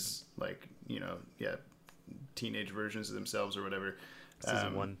as, like, teenage versions of themselves or whatever.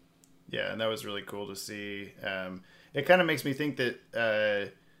 Season 1. Yeah, and that was really cool to see. It kind of makes me think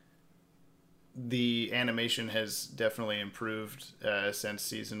that the animation has definitely improved since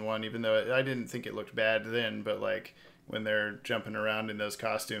season 1, even though I didn't think it looked bad then, but like when they're jumping around in those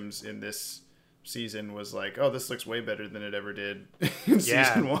costumes in this season was like, this looks way better than it ever did in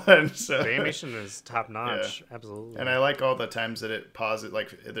season 1. So the animation is top notch. Absolutely. And I like all the times that it pauses,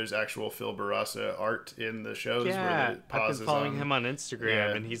 like there's actual Phil Barassa art in the shows where it pauses. I've been following him on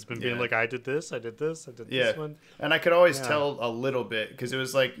Instagram, and he's been being like, I did this this one. And I could always tell a little bit, because it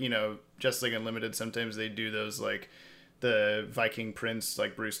was like, Just Like Unlimited, sometimes they do those like the Viking Prince,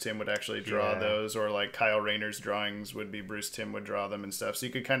 like Bruce Timm would actually draw those, or like Kyle Rayner's drawings would be Bruce Timm would draw them and stuff. So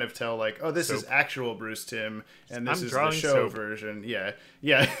you could kind of tell like, this is actual Bruce Timm, and this is the show version. Yeah,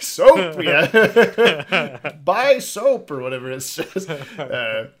 soap. Buy soap or whatever it says.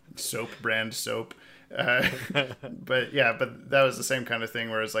 Soap brand soap. But that was the same kind of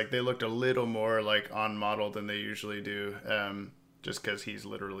thing where it's like they looked a little more like on model than they usually do, just because he's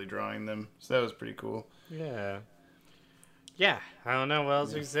literally drawing them. So that was pretty cool. Yeah, I don't know what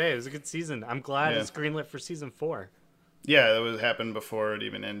else we can say. It was a good season. I'm glad it's greenlit for season 4. Yeah, that happened before it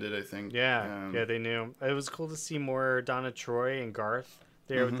even ended, I think. Yeah, they knew. It was cool to see more Donna Troy and Garth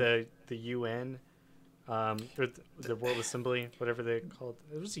there with the UN, the World Assembly, whatever they called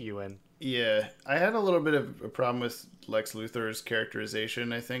it. It was a UN. Yeah, I had a little bit of a problem with Lex Luthor's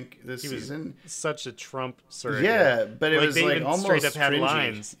characterization, I think, this season. Such a Trump surrogate. Yeah, but it was like almost straight up had cringy.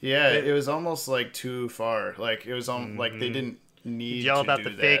 lines. Yeah, it was almost like too far. Like it was like they didn't need yell to about do the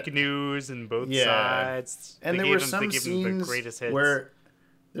that. fake news and both sides. And there were some scenes where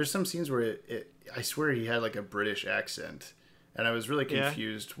there's some scenes where I swear he had like a British accent, and I was really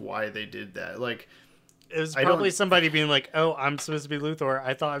confused why they did that. Like, it was probably somebody being like, I'm supposed to be Luthor.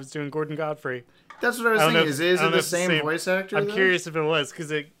 I thought I was doing Gordon Godfrey. That's what I was thinking. Is it the same voice actor? I'm curious if it was,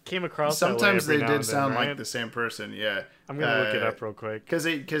 because it came across sometimes that way they did sound like the same person, I'm going to look it up real quick.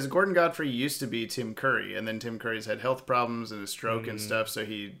 Because Gordon Godfrey used to be Tim Curry, and then Tim Curry's had health problems and a stroke and stuff, so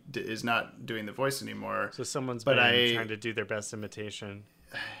he is not doing the voice anymore. So someone's been trying to do their best imitation.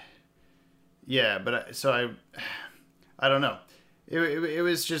 Yeah, I don't know. It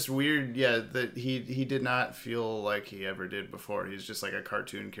was just weird, yeah, that he did not feel like he ever did before. He's just like a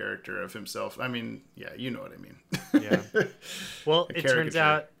cartoon character of himself. I mean, yeah, you know what I mean. Yeah. Well, it turns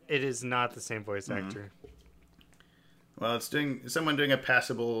out it is not the same voice actor. Well, it's someone doing a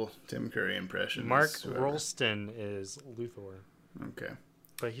passable Tim Curry impression. Mark Rolston is Luthor. Okay.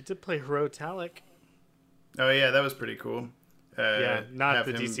 But he did play Hero Talik. Oh, yeah, that was pretty cool. Yeah, not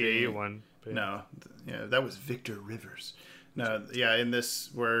the DCAU one. But... No, yeah, that was Victor Rivers. No, yeah, in this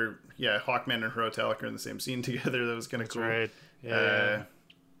where Hawkman and Hero Talik are in the same scene together. That was kind of cool. Right. Yeah.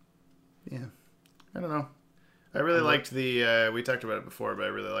 Yeah. I don't know. I really liked the. We talked about it before, but I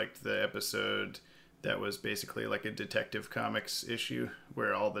really liked the episode that was basically like a Detective Comics issue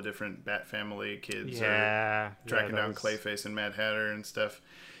where all the different Bat Family kids are tracking down Clayface and Mad Hatter and stuff.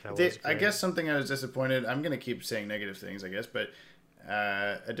 I guess something I was disappointed. I'm gonna keep saying negative things, I guess, but.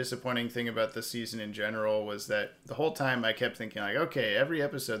 A disappointing thing about the season in general was that the whole time I kept thinking like, okay, every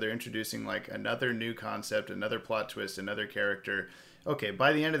episode they're introducing like another new concept, another plot twist, another character. Okay,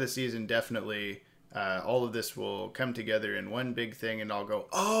 by the end of the season, definitely all of this will come together in one big thing, and I'll go,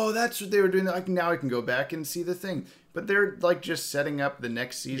 oh, that's what they were doing. Now I can go back and see the thing. But they're like just setting up the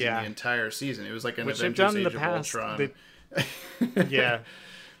next season, the entire season. It was like an Avengers Age of Ultron. Yeah,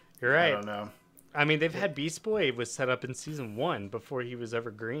 you're right. I don't know. I mean, they've had Beast Boy was set up in season 1 before he was ever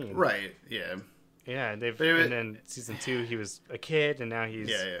green. Right. Yeah. Yeah, and then season 2 he was a kid, and now he's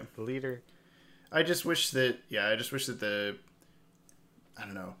the leader. I just wish that the I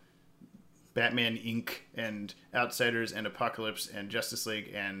don't know, Batman Inc. and Outsiders and Apocalypse and Justice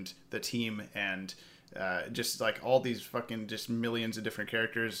League and the Team and just like all these fucking just millions of different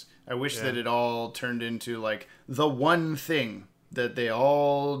characters. I wish that it all turned into like the one thing that they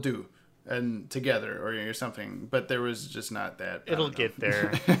all do. And together or something, but there was just not that. It'll get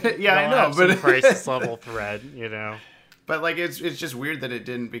there. Yeah, I know, but crisis level thread, you know. But like, it's just weird that it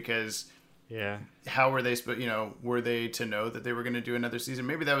didn't because. Yeah. How were they? Were they to know that they were going to do another season?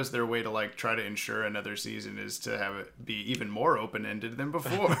 Maybe that was their way to like try to ensure another season is to have it be even more open ended than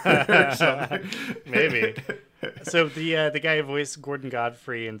before. Maybe. So the guy who voiced Gordon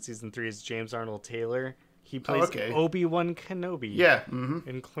Godfrey in season 3 is James Arnold Taylor. He plays Obi-Wan Kenobi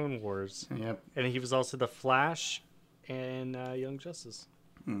in Clone Wars. Yep. And he was also the Flash and Young Justice.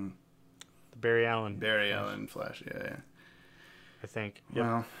 The Barry Allen Flash, yeah. I think. Yep.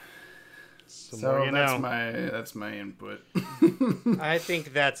 Well, so that's my input. I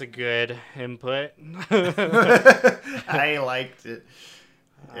think that's a good input. I liked it.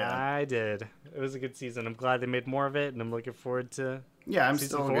 Yeah. I did. It was a good season. I'm glad they made more of it, and I'm looking forward to I'm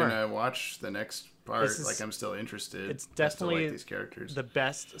still going to watch the next part. I'm still interested. It's definitely like these characters. The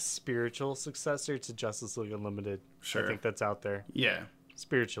best spiritual successor to Justice League Unlimited. Sure. I think that's out there. Yeah.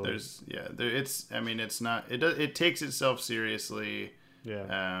 Spiritually. It's not, it takes itself seriously.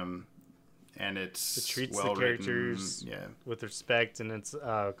 Yeah. And it treats the characters with respect, and it's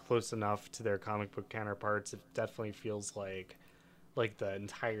close enough to their comic book counterparts. It definitely feels like the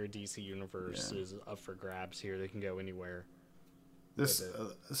entire DC universe is up for grabs here. They can go anywhere. This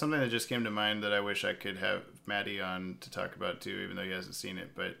something that just came to mind that I wish I could have Maddie on to talk about too, even though he hasn't seen it.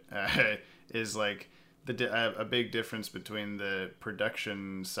 But is like a big difference between the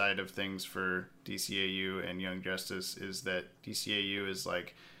production side of things for DCAU and Young Justice is that DCAU is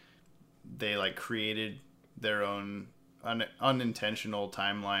like they like created their own unintentional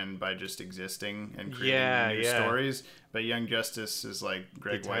timeline by just existing and creating new stories. But Young Justice is like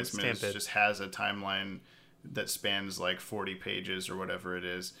Greg Weisman just has a timeline that spans like 40 pages or whatever it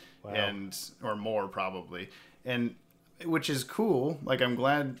is. Wow. Or more probably. And which is cool. Like, I'm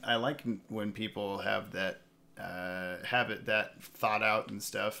glad, I like when people have that that thought out and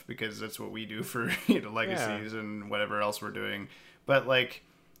stuff, because that's what we do for legacies and whatever else we're doing. But like,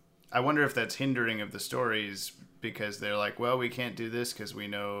 I wonder if that's hindering of the stories because they're like, well, we can't do this because we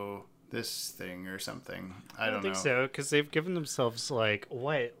know this thing or something. I don't think so, because they've given themselves like,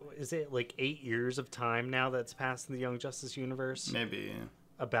 what is it, like 8 years of time now that's passed in the Young Justice universe? Maybe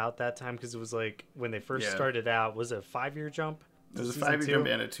about that time, because it was like when they first started out, was it a 5-year jump? It was a 5-year jump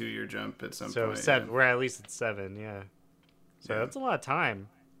and a 2-year jump at some point. So we're at least at 7, So that's a lot of time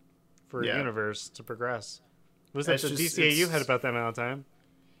for a universe to progress. Was that the DCAU had about that amount of time?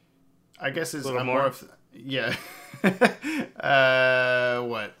 I guess it's more of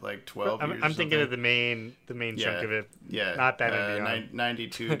what, like 12 years? I'm thinking of the main chunk of it. Yeah, not Batman Beyond.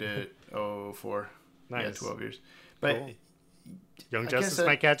 92 to 04. Nice. Yeah, 12 years. But cool. Young Justice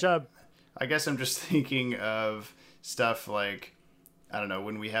might catch up. I guess I'm just thinking of stuff like, I don't know,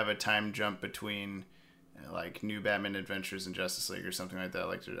 when we have a time jump between like New Batman Adventures and Justice League or something like that.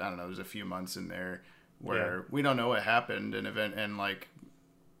 Like, I don't know, there's a few months in there where we don't know what happened in event, and like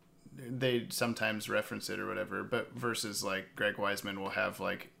they sometimes reference it or whatever, but versus like Greg Weisman will have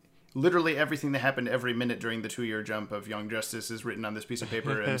like literally everything that happened every minute during the 2-year jump of Young Justice is written on this piece of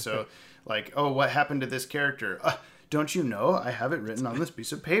paper. And so like, oh, what happened to this character? Don't you know? I have it written on this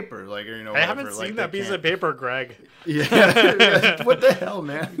piece of paper. Like, or, you know, whatever. I haven't seen that piece of paper, Greg. Yeah. What the hell,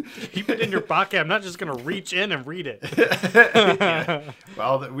 man? Keep it in your pocket. I'm not just going to reach in and read it.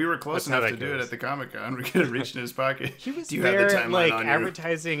 Well, we were close enough to do it at the Comic-Con. We could have reached in his pocket. He was there, like,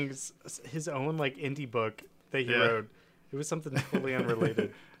 advertising his own, like, indie book that he wrote. It was something totally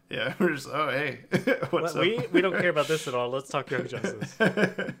unrelated. Yeah, we're just, oh, hey, what's up? We don't care about this at all. Let's talk Young Justice.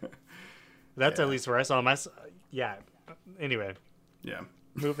 That's at least where I saw him. Yeah. Anyway. Yeah.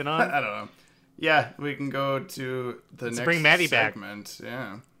 Moving on. I don't know. Yeah, we can go to the next bring Maddie segment. Back.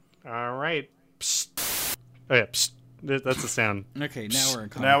 Yeah. All right. Psst. Oh, yeah. Psst. That's the sound. Okay, now we're in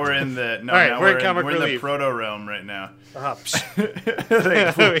comic. Now we're in the we're in comic we're in relief. the proto realm right now. Yeah,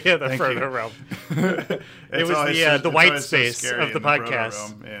 the proto realm. It was the white space of the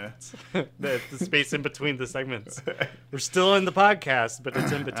podcast. Yeah, the space in between the segments. We're still in the podcast, but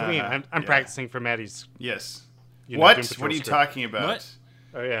it's in between. I'm practicing for Maddie's. Yes. What? What are you talking about? What?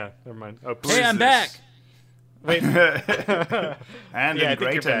 Oh yeah, never mind. Oh, hey, I'm back. Wait. And in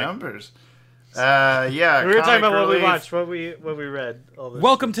greater numbers. Yeah, we were talking about what we watched, what we read.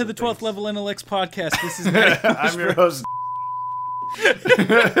 Welcome to the 12th Level Intellects podcast. This is Maddie. I'm your host.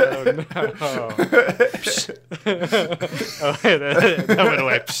 Oh no! Oh, that went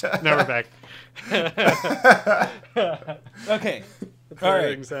away. Now we're back. Okay. All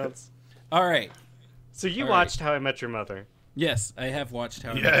right. Sounds. All right. So you watched How I Met Your Mother? Yes, I have watched How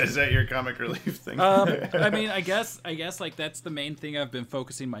I Met Your Mother. Yeah, is that your comic relief thing? I mean, I guess like that's the main thing I've been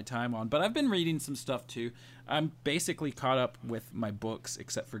focusing my time on. But I've been reading some stuff too. I'm basically caught up with my books,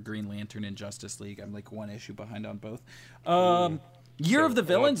 except for Green Lantern and Justice League. I'm like one issue behind on both. Year of the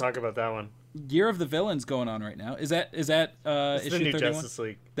Villains. Talk about that one. Year of the Villains going on right now. Is that it's issue the new 31? Justice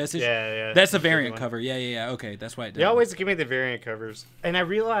League? That's yeah. That's a variant cover. Yeah. Okay, that's why it did. They always give me the variant covers, and I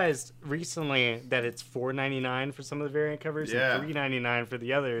realized recently that it's $4.99 for some of the variant covers and $3.99 for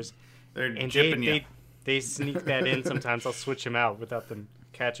the others. They're jipping you. They sneak that in sometimes. I'll switch them out without them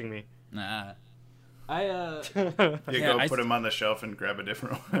catching me. Nah. Put them on the shelf and grab a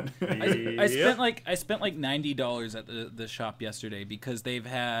different one. I spent like $90 at the shop yesterday because they've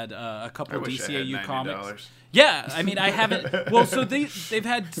had a couple of DCAU comics. Yeah, I mean I haven't. Well, so they've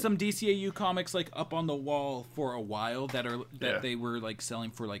had some DCAU comics like up on the wall for a while that they were like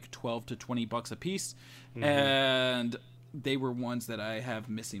selling for like $12 to $20 a piece, and they were ones that I have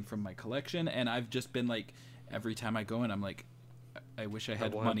missing from my collection, and I've just been like every time I go in, I'm like, I wish I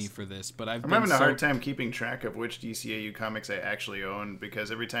had money for this, but I'm having a hard time keeping track of which DCAU comics I actually own, because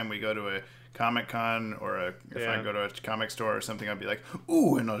every time we go to a Comic-Con or if I go to a comic store or something, I'll be like,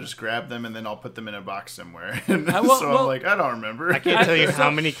 ooh, and I'll just grab them and then I'll put them in a box somewhere. I'm like, I don't remember. I can't tell you how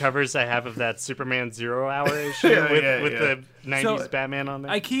many covers I have of that Superman 0 Hour issue with the 90s Batman on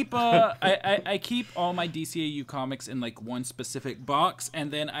there. I keep I keep all my DCAU comics in like one specific box, and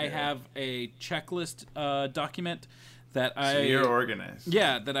then I have a checklist document that you're organized.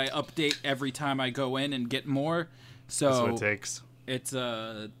 Yeah, that I update every time I go in and get more. So that's what it takes. It's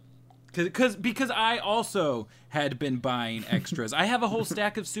because I also had been buying extras. I have a whole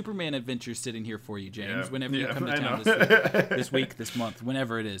stack of Superman adventures sitting here for you, James. Whenever you come to town this week, this month,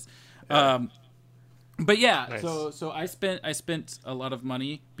 whenever it is. But yeah, nice. So I spent a lot of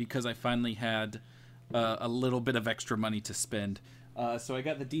money because I finally had a little bit of extra money to spend. So I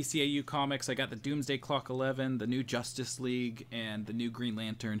got the DCAU comics, I got the Doomsday Clock 11, the new Justice League, and the new Green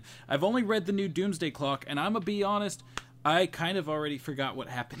Lantern. I've only read the new Doomsday Clock, and I'm gonna be honest, I kind of already forgot what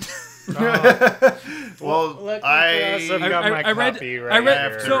happened. I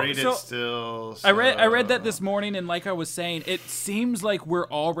read that this morning, and like I was saying, it seems like we're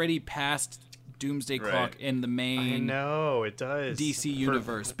already past Doomsday Clock in the main. I know it does DC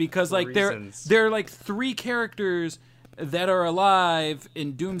universe because like there are like 3 characters that are alive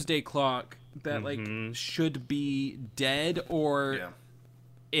in Doomsday Clock that like should be dead or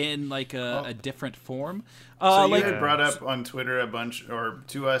in like a different form. So you had brought up on Twitter a bunch, or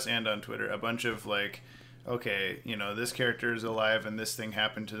to us and on Twitter, a bunch of like, okay, you know, this character is alive and this thing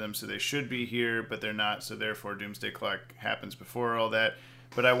happened to them, so they should be here, but they're not, so therefore Doomsday Clock happens before all that.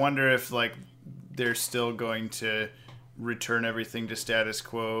 But I wonder if like they're still going to return everything to status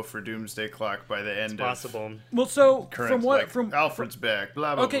quo for Doomsday Clock by the end possible. Well, so current, from Alfred's back,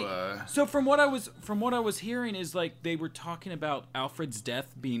 blah blah blah. So from what I was hearing is like they were talking about Alfred's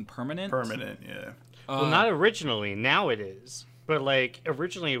death being permanent. Yeah. Well, not originally. Now it is. But like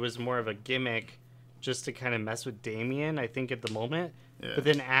originally it was more of a gimmick just to kind of mess with Damian, I think, at the moment. Yeah. But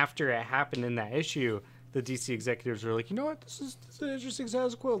then after it happened in that issue, the DC executives were like, you know what, this is an interesting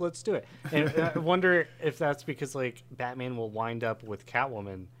status quo, let's do it. And I wonder if that's because, like, Batman will wind up with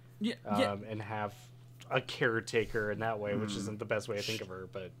Catwoman and have a caretaker in that way, which isn't the best way to think of her,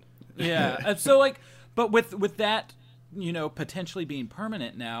 but... Yeah, so, like, but with that, you know, potentially being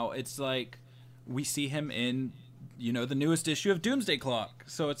permanent now, it's like, we see him in, you know, the newest issue of Doomsday Clock.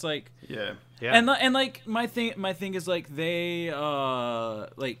 So it's like... Yeah. And like, my thing is, like, they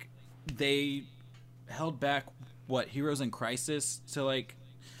held back Heroes in Crisis to, like,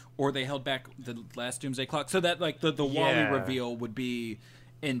 or they held back the last Doomsday Clock so that, like, the Wally reveal would be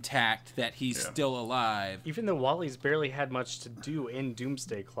intact, that he's still alive, even though Wally's barely had much to do in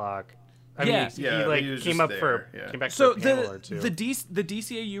Doomsday Clock. I mean, he came back for a panel or two. The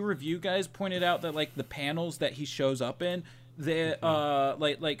DCAU review guys pointed out that, like, the panels that he shows up in,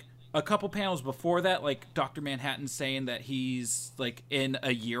 like a couple panels before that, like, Dr. Manhattan saying that he's, like, in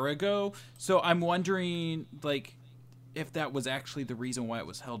a year ago. So I'm wondering, like, if that was actually the reason why it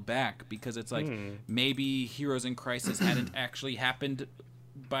was held back, because it's like maybe Heroes in Crisis hadn't actually happened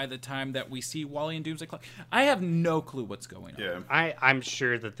by the time that we see Wally and Doomsday Clock. I have no clue what's going on. Yeah. I'm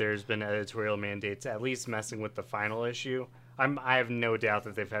sure that there's been editorial mandates at least messing with the final issue. I have no doubt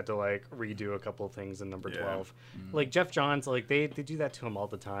that they've had to, like, redo a couple of things in number 12. Like, Jeff Johns, like, they do that to him all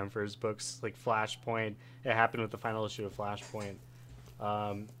the time for his books, like Flashpoint. It happened with the final issue of Flashpoint.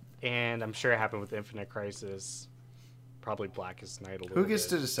 And I'm sure it happened with Infinite Crisis. Probably Blackest Night a little bit. Who gets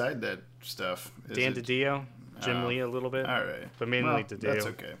to decide that stuff? Dan DiDio, Jim Lee a little bit. All right. But mainly DiDio. That's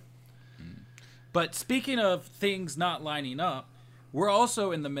okay. But speaking of things not lining up, we're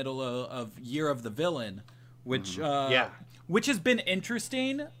also in the middle of Year of the Villain, which which has been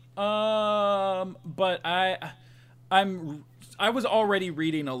interesting. But I was already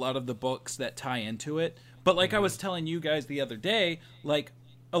reading a lot of the books that tie into it. But like I was telling you guys the other day, like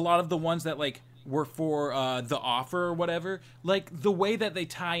a lot of the ones that, like, were for The Offer or whatever, like the way that they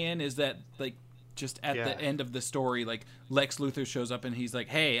tie in is that, like, just at the end of the story, like, Lex Luthor shows up and he's like,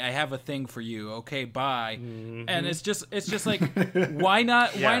 hey, I have a thing for you, okay, bye. And it's just like, why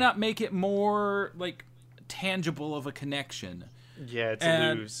not make it more, like, tangible of a connection? Yeah, it's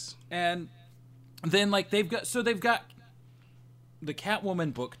a lose. And then, like, they've got the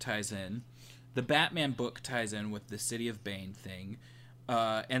Catwoman book ties in, the Batman book ties in with the City of Bane thing,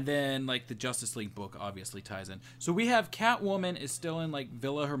 and then, like, the Justice League book obviously ties in. So we have Catwoman is still in, like,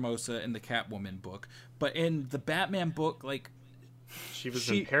 Villa Hermosa in the Catwoman book, but in the Batman book, like, she was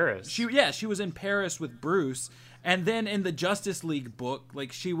in Paris. She was in Paris with Bruce, and then in the Justice League book,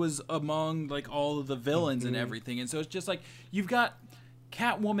 like, she was among, like, all of the villains and everything. And so it's just like you've got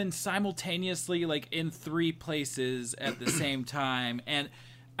Catwoman simultaneously, like, in 3 places at the same time. And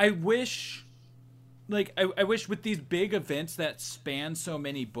I wish, like, I wish with these big events that span so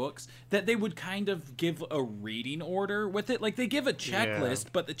many books that they would kind of give a reading order with it. Like, they give a checklist,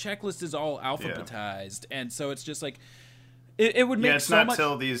 but the checklist is all alphabetized. And so it's just like, it would make it's so not much...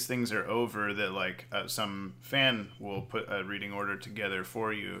 till these things are over that, like, some fan will put a reading order together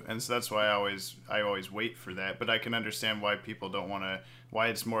for you, and so that's why I always wait for that. But I can understand why people don't want to. Why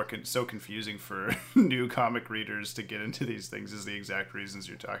it's more so confusing for new comic readers to get into these things is the exact reasons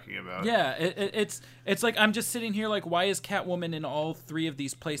you're talking about. Yeah, it's like I'm just sitting here like, why is Catwoman in all 3 of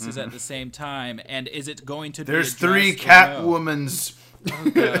these places at the same time, and is it going to? There's 3 Catwomans.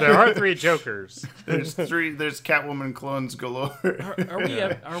 Okay. There are 3 Jokers. There's Catwoman clones galore.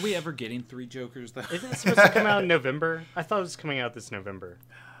 Are we ever getting 3 Jokers though? Isn't it supposed to come out in November? I thought it was coming out this November,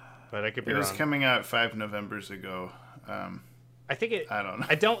 but I could be wrong. It was coming out 5 Novembers ago. I think it. I don't know.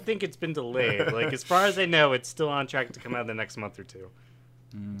 I don't think it's been delayed. Like, as far as I know, it's still on track to come out the next month or 2.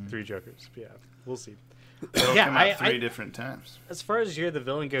 3 Jokers. Yeah, we'll see. It'll come out 3 different times. As far as Year of the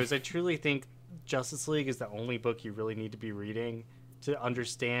Villain goes, I truly think Justice League is the only book you really need to be reading to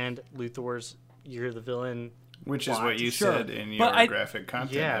understand Luthor's Year of the Villain, which is what you said in your graphic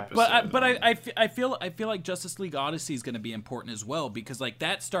content episode. But I feel like Justice League Odyssey is going to be important as well, because, like,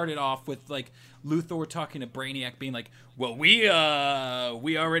 that started off with, like, Luthor talking to Brainiac, being like, "Well, we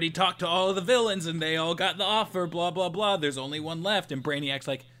already talked to all of the villains and they all got the offer. Blah blah blah. There's only one left." And Brainiac's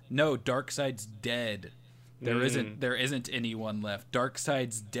like, "No, Darkseid's dead. There isn't anyone left.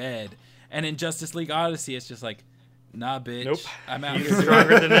 Darkseid's dead." And in Justice League Odyssey, it's just like, nah, bitch. Nope. I'm out here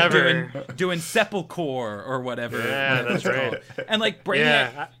stronger than ever. Doing Sepulchre or whatever. Yeah, that's right. And, like,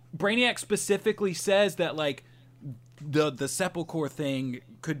 Brainiac specifically says that, like, the Sepulchre thing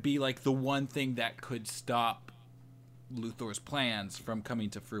could be, like, the one thing that could stop Luthor's plans from coming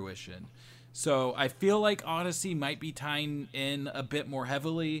to fruition. So I feel like Odyssey might be tying in a bit more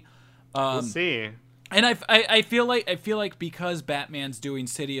heavily. We'll see. And I feel like because Batman's doing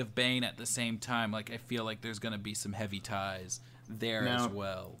City of Bane at the same time, like I feel like there's gonna be some heavy ties there as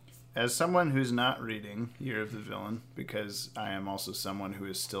well. As someone who's not reading Year of the Villain, because I am also someone who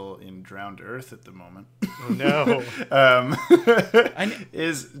is still in Drowned Earth at the moment. Oh no.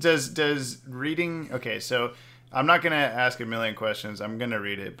 Does reading? Okay, so I'm not gonna ask a million questions. I'm gonna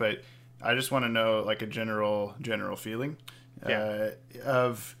read it, but I just want to know like a general feeling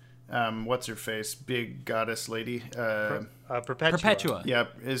of what's her face, big goddess lady, Perpetua.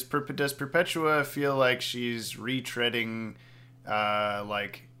 Yep. Does Perpetua feel like she's retreading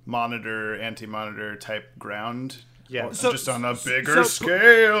like Anti-Monitor type ground? Yeah. So, just on a bigger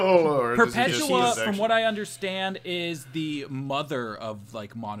scale. Or Perpetua, from what I understand, is the mother of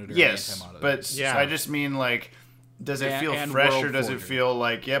like Monitor. Yes, and Anti-Monitor. but I just mean like, does it feel fresh, or does it feel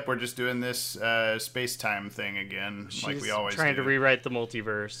like, yep, we're just doing this space-time thing again, like we always trying to rewrite the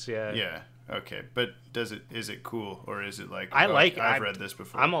multiverse? Yeah. Yeah. Okay, but is it cool, or is it like, I've read this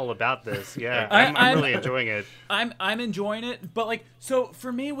before? I'm all about this. Yeah, I'm really enjoying it. I'm enjoying it, but like, so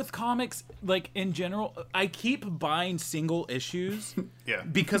for me with comics, like in general, I keep buying single issues,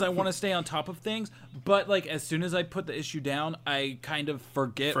 because I want to stay on top of things. But like, as soon as I put the issue down, I kind of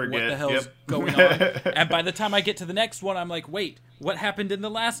forget what the hell's going on, and by the time I get to the next one, I'm like, wait, what happened in the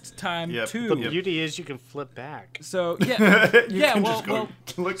last time too? The beauty is you can flip back. So you can just go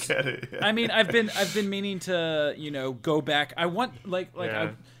look at it. I mean, I've been meaning to go back. I want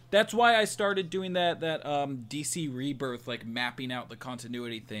that's why I started doing that DC Rebirth, like mapping out the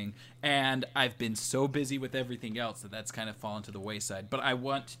continuity thing, and I've been so busy with everything else that's kind of fallen to the wayside. But I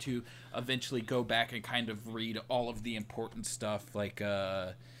want to eventually go back and kind of read all of the important stuff, like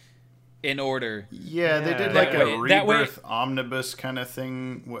in order. Yeah, they did like a Rebirth omnibus kind of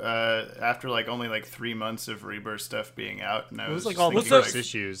thing after like only like 3 months of Rebirth stuff being out, and I was like all the first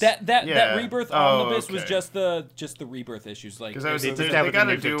issues. That Rebirth omnibus was just the Rebirth issues, like because they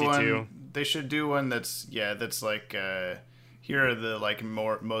gotta do one. They should do one that's like here are the like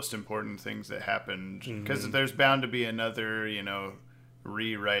most important things that happened, because there's bound to be another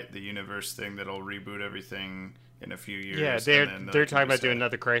rewrite the universe thing that'll reboot everything in a few years. Yeah, they're talking about doing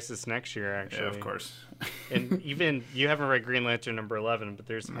another Crisis next year, actually. Yeah, of course. And even, you haven't read Green Lantern number 11, but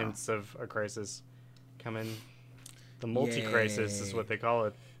there's hints of a Crisis coming. The multi-crisis is what they call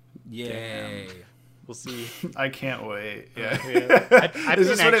it. Yay. Damn. We'll see. I can't wait. Yeah. I've Is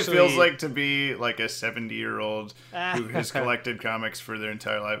this what it feels like to be like a 70-year-old who has collected comics for their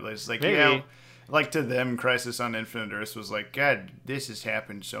entire life? It's like, maybe. Like to them, Crisis on Infinite Earths was like, God, this has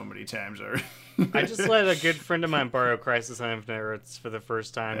happened so many times already. I just let a good friend of mine borrow Crisis on Infinite Earths for the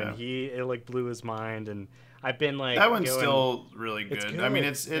first time, and it like blew his mind. And I've been like, that one's still really good. I mean,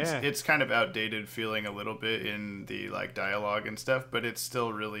 it's kind of outdated feeling a little bit in the like dialogue and stuff, but it's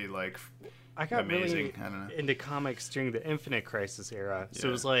still really like I got amazing. really I don't know. into comics during the Infinite Crisis era, so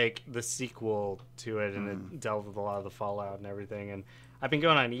it was like the sequel to it, and it dealt with a lot of the fallout and everything. And I've been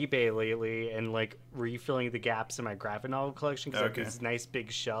going on eBay lately and like refilling the gaps in my graphic novel collection because I have these nice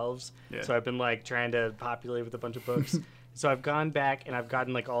big shelves. Yeah. So I've been like trying to populate with a bunch of books. So I've gone back and I've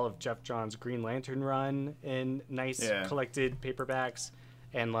gotten like all of Jeff Johns' Green Lantern run in nice collected paperbacks.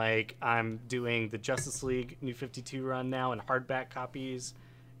 And like I'm doing the Justice League New 52 run now in hardback copies.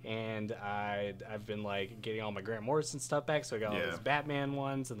 And I've been like getting all my Grant Morrison stuff back. So I got all those Batman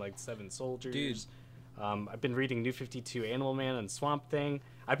ones and like Seven Soldiers. Dude. I've been reading New 52 Animal Man and Swamp Thing.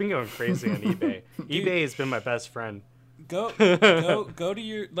 I've been going crazy on eBay. eBay has been my best friend. Go to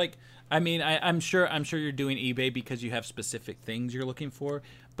your like. I mean, I'm sure you're doing eBay because you have specific things you're looking for.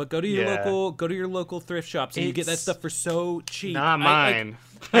 But go to your local thrift shops and you get that stuff for so cheap. Not mine.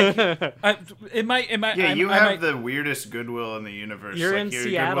 It might. Yeah, you have the weirdest Goodwill in the universe. You're like, in your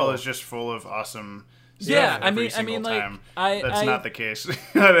Seattle. Goodwill is just full of awesome. Yeah, I mean, time. like, that's not the case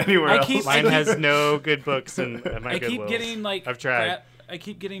anywhere else. Mine has no good books in my Goodwill. I keep getting like I've tried. I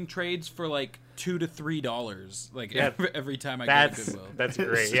keep getting trades for like $2 to $3, like every time I go to Goodwill. That's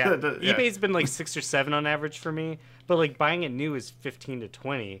great. Yeah, eBay's been like 6 or 7 on average for me, but like buying it new is 15 to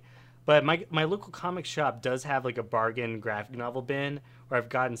 20. But my local comic shop does have like a bargain graphic novel bin where I've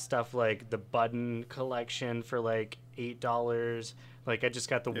gotten stuff like the Budden collection for like $8. Like I just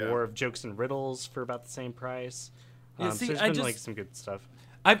got the War of Jokes and Riddles for about the same price. So there's been like some good stuff.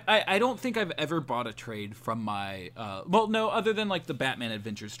 I don't think I've ever bought a trade from my well, no, other than like the Batman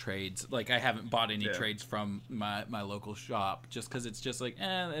Adventures trades. Like I haven't bought any trades from my local shop just because it's just like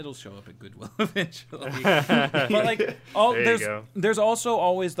it'll show up at Goodwill eventually. But like there's also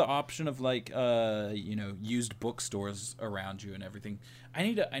always the option of like used bookstores around you and everything. I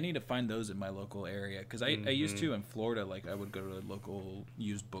need to find those in my local area because I used to in Florida. Like I would go to local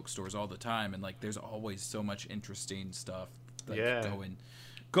used bookstores all the time, and like there's always so much interesting stuff. Like going.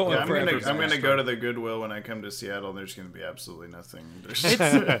 I'm gonna go to the Goodwill when I come to Seattle. And there's gonna be absolutely nothing.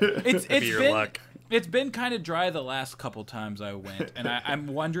 It's been kind of dry the last couple times I went, and I'm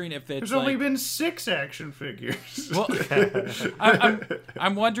wondering if it's. There's only been 6 action figures. Well,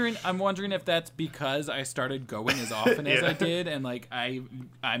 I'm wondering if that's because I started going as often as I did, and like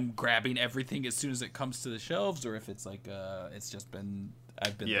I'm grabbing everything as soon as it comes to the shelves, or if it's like it's just been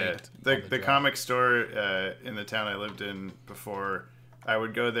I've been late. The comic store in the town I lived in before. I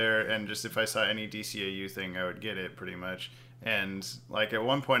would go there, and just if I saw any DCAU thing, I would get it pretty much. And like at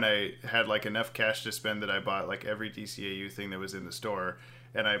one point, I had like enough cash to spend that I bought like every DCAU thing that was in the store,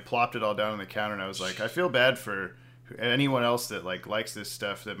 and I plopped it all down on the counter. And I was like, I feel bad for anyone else that like likes this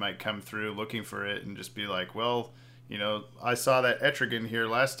stuff that might come through looking for it and just be like, well, I saw that Etrigan here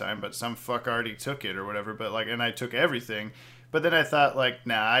last time, but some fuck already took it or whatever. But like, and I took everything. But then I thought, like,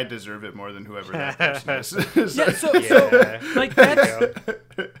 nah, I deserve it more than whoever that person is. So like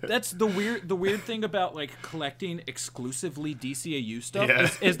that's the weird thing about like collecting exclusively DCAU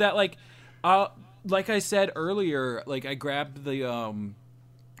stuff is that like I said earlier, like I grabbed those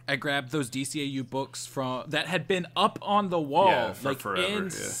DCAU books from that had been up on the wall, like forever, in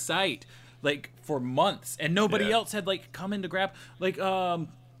sight, like for months, and nobody else had like come in to grab. Like when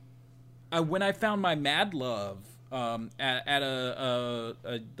I found my Mad Love. At a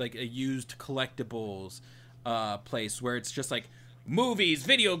used collectibles place where it's just like movies,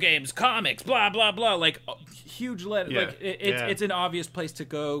 video games, comics, blah blah blah, like huge like it's an obvious place to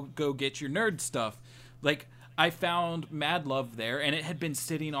go get your nerd stuff. Like I found Mad Love there, and it had been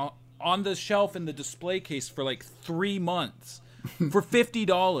sitting on the shelf in the display case for like 3 months for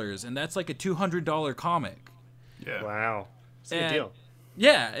 $50, and that's like a $200 comic. Yeah. Wow. It's a good deal.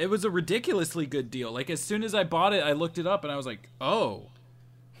 Yeah, it was a ridiculously good deal. Like, as soon as I bought it, I looked it up, and I was like, oh.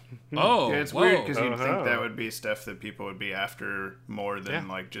 Yeah, it's weird, because you'd think that would be stuff that people would be after more than,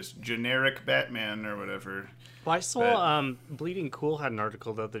 like, just generic Batman or whatever. Well, I saw Bleeding Cool had an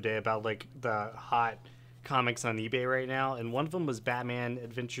article the other day about, like, the hot comics on eBay right now, and one of them was Batman Robin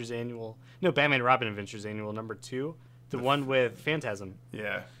Adventures Annual #2. The one with Phantasm.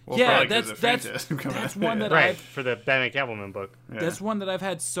 Yeah. Well, that's one that I've... for the Batman Catwoman book. Yeah. That's one that I've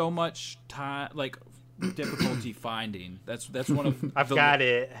had so much time, like, difficulty finding. That's one of... I've got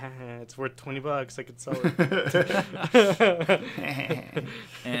it. It's worth $20. I could sell it.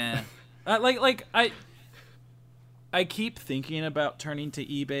 And, I keep thinking about turning to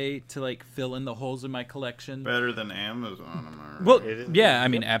eBay to like fill in the holes in my collection. Better than Amazon. Well, yeah, I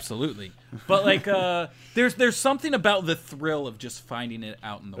mean, absolutely. But like, there's something about the thrill of just finding it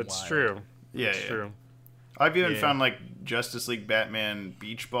out in the wild. It's true. Yeah, it's true. I've even found like Justice League Batman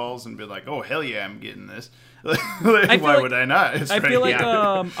beach balls and been like, oh hell yeah, I'm getting this. Why would I not? I feel like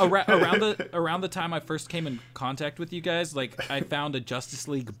around the time I first came in contact with you guys, like I found a Justice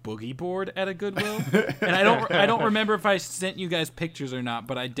League boogie board at a Goodwill, and I don't remember if I sent you guys pictures or not,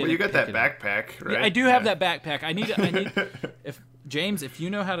 but I did. Well, you got that backpack, right? Yeah, I do have that backpack. I need if you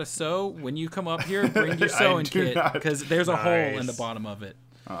know how to sew, when you come up here, bring your sewing kit because there's a hole in the bottom of it.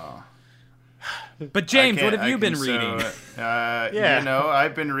 Oh. But James, what have you been reading?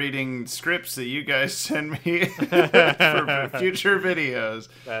 I've been reading scripts that you guys send me for future videos.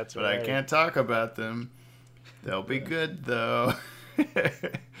 That's right. But I right. can't talk about them. They'll be good though.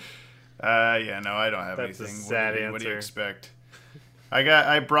 I don't have That's anything. A sad answer. What do you expect?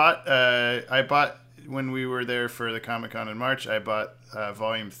 I bought when we were there for the Comic-Con in March. I bought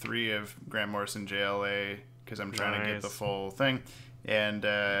Volume 3 of Grant Morrison JLA because I'm trying to get the full thing, and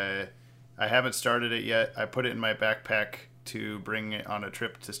I haven't started it yet. I put it in my backpack to bring it on a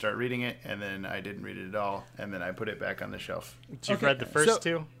trip to start reading it, and then I didn't read it at all, and then I put it back on the shelf. You've read the first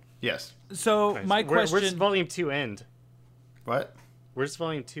two? Yes. So nice. My question... Where's Volume 2 end? What? Where's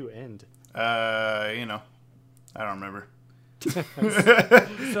Volume 2 end? I don't remember.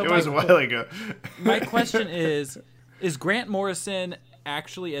 It was a while ago. My question is Grant Morrison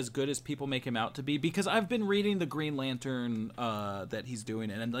actually as good as people make him out to be? Because I've been reading the Green Lantern that he's doing,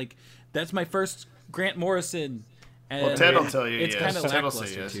 and like that's my first Grant Morrison. And well, Ted will tell you. It's kind of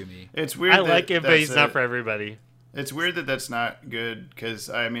lackluster yes. to me. It's weird. I like it, but he's not for everybody. It's weird that that's not good because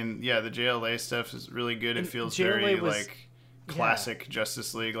I mean, the JLA stuff is really good. It feels very like classic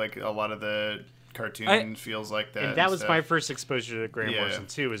Justice League. Like a lot of the cartoon feels like that. And that was my first exposure to Grant Morrison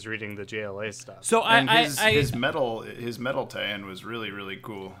too, was reading the JLA stuff. So his metal tie-in was really, really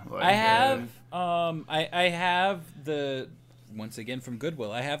cool. Like, I have the, once again from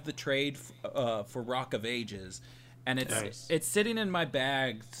Goodwill, I have the trade for Rock of Ages, and it's sitting in my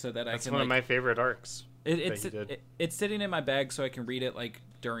bag so that I can. That's one of my favorite arcs. It's sitting in my bag so I can read it like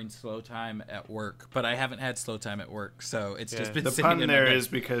during slow time at work, but I haven't had slow time at work, so it's just been sitting in my bag. The pun there is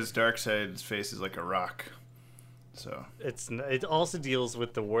because Darkseid's face is like a rock. So it also deals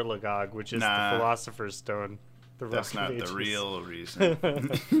with the Warlagog, which is the Philosopher's Stone. That's not the real reason.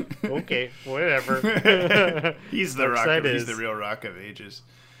 Okay, whatever. He's the rock. He's the real Rock of Ages.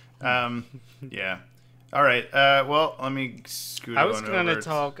 Yeah. All right. Well, let me scoot on over. I was going to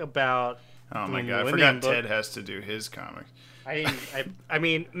talk about. Oh my god! I forgot Ted has to do his comics. I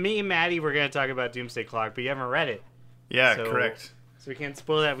mean, me and Maddie were going to talk about Doomsday Clock, but you haven't read it. Yeah, correct. So we can't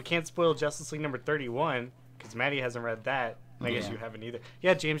spoil that. We can't spoil Justice League number 31 because Maddie hasn't read that. And I guess you haven't either.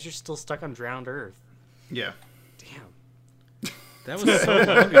 Yeah, James, you're still stuck on Drowned Earth. Yeah. Damn. That was so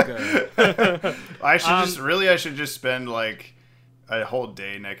long ago. I should just spend like a whole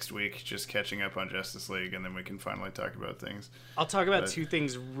day next week just catching up on Justice League, and then we can finally talk about things. I'll talk about two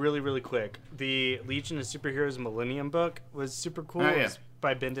things really, really quick. The Legion of Superheroes Millennium book was super cool. It was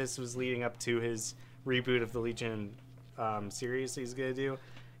by Bendis. Was leading up to his reboot of the Legion series he's going to do.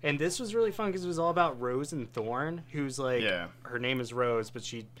 And this was really fun because it was all about Rose and Thorn, who's like, her name is Rose, but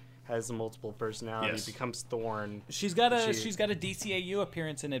she has a multiple personality, becomes Thorn. She's got a DCAU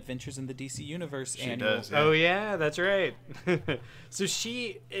appearance in Adventures in the DC Universe annual. Does, yeah. Oh yeah, that's right. So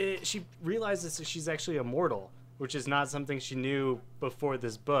she realizes that she's actually immortal, which is not something she knew before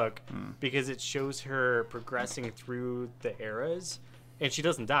this book, because it shows her progressing through the eras, and she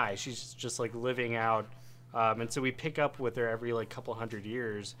doesn't die. She's just like living out. And so we pick up with her every like couple hundred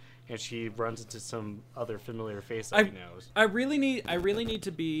years, and she runs into some other familiar face that he knows. I really need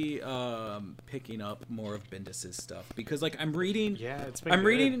to be picking up more of Bendis' stuff, because like I'm reading. Yeah, it's been I'm good.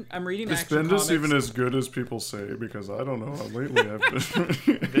 reading. Is Action Bendis comics. even as good as people say? Because I don't know how lately I've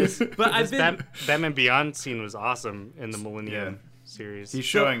been. Batman Beyond scene was awesome in the Millennium series. He's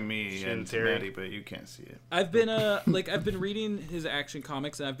showing me and Maddie, but you can't see it. I've been reading his Action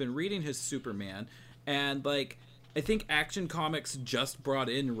Comics, and I've been reading his Superman. And like, I think Action Comics just brought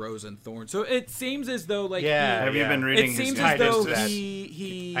in Rose and Thorn, so it seems as though like have you been reading? It seems as though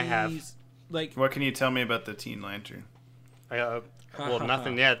he I have. Like, what can you tell me about the Teen Lantern? Well,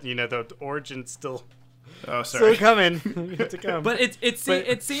 nothing yet. You know, the origin's still. Oh, sorry. Still coming. To come. But it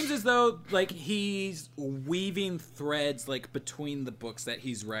seems as though like he's weaving threads like between the books that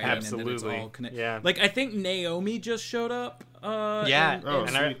he's writing, Absolutely. and then it's all connected. Yeah. Like I think Naomi just showed up. I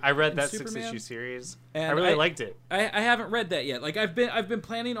read that Superman. 6-issue series. And I really liked it. I haven't read that yet. Like I've been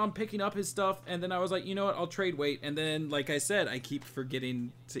planning on picking up his stuff, and then I was like, you know what, I'll trade wait. And then like I said, I keep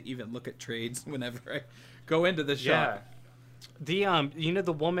forgetting to even look at trades whenever I go into the shop. The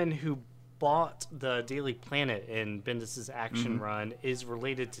the woman who bought the Daily Planet in Bendis' Action run is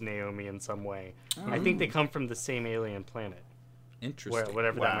related to Naomi in some way. I think they come from the same alien planet. Interesting.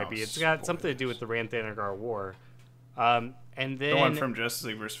 Whatever that might be. It's got something to do with the Rann-Thanagar War. And then the one from Justice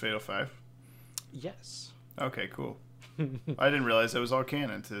League vs. Fatal 5? Yes. Okay, cool. I didn't realize that was all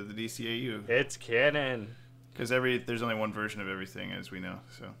canon to the DCAU. It's canon. Because there's only one version of everything, as we know.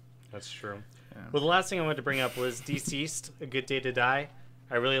 So that's true. Yeah. Well, the last thing I wanted to bring up was Deceased, A Good Day to Die.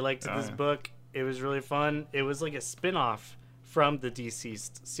 I really liked this book. It was really fun. It was like a spin-off from the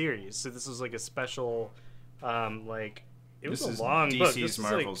Deceased series. So this was like a special, it was a long book. DC's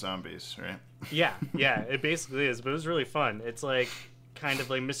Marvel Zombies, right? Yeah, it basically is. But it was really fun. It's like kind of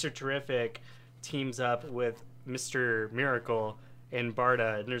like Mr. Terrific teams up with Mr. Miracle and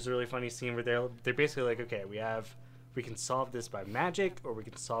Barda, and there's a really funny scene where they're basically like, okay, we can solve this by magic, or we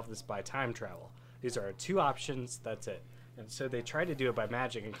can solve this by time travel. These are our two options. That's it. And so they try to do it by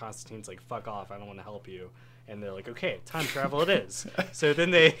magic, and Constantine's like, fuck off, I don't want to help you. And they're like, okay, time travel it is. So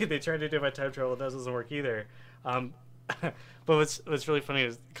then they try to do it by time travel. It doesn't work either. But what's really funny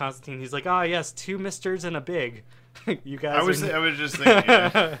is Constantine, he's like, oh yes, 2 misters and a big. You guys I was just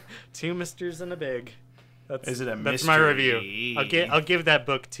thinking 2 misters and a big. Is it a That's my review. I'll give that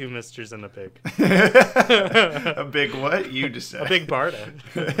book 2 misters and a big. A big what? You decide. A big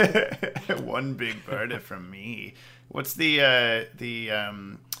Barda. One big Barda from me. What's what's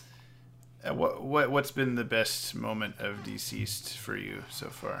been the best moment of Deceased for you so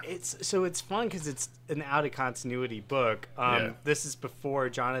far? It's fun because it's an out of continuity book. This is before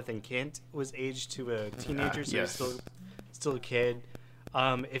Jonathan Kent was aged to a teenager, so he's still a kid.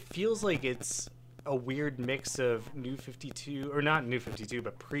 It feels like it's a weird mix of New 52, or not New 52,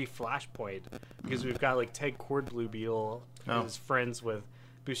 but pre-Flashpoint, because we've got like Ted Kord Blue Beetle, who's friends with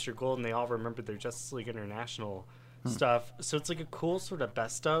Booster Gold, and they all remember their Justice League International stuff. So it's like a cool sort of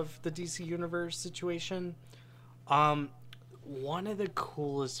best of the DC Universe situation. One of the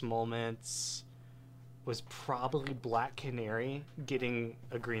coolest moments was probably Black Canary getting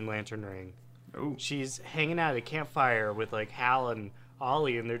a Green Lantern ring. Ooh. She's hanging out at a campfire with like Hal and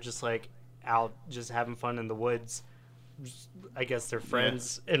Ollie, and they're just like out just having fun in the woods. I guess they're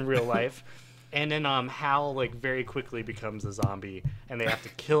friends in real life. And then Hal like very quickly becomes a zombie, and they have to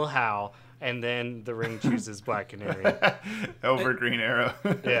kill Hal, and then the ring chooses Black Canary over Green Arrow.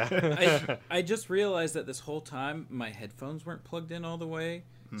 Yeah. I just realized that this whole time my headphones weren't plugged in all the way,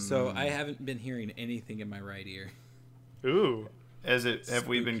 so I haven't been hearing anything in my right ear. Ooh. Have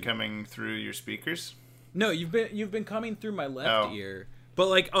we been coming through your speakers? No, you've been coming through my left ear, but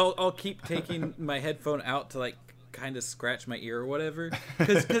like I'll keep taking my headphone out to like kind of scratch my ear or whatever,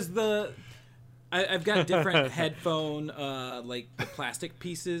 because I've got different headphone like the plastic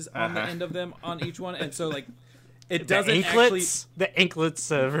pieces on the end of them on each one, and so like it doesn't actually the anklets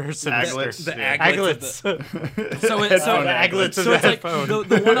versus aglets. The aglets. So the aglets so it's like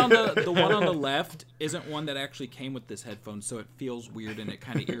the one on the left isn't one that actually came with this headphone, so it feels weird and it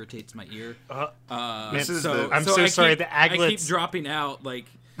kind of irritates my ear. I'm so sorry. The aglets. I keep dropping out, like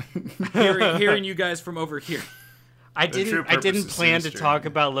hearing you guys from over here. I didn't plan to talk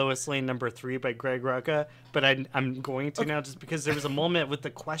about Lois Lane #3 by Greg Rucka, but I'm going to now, just because there was a moment with the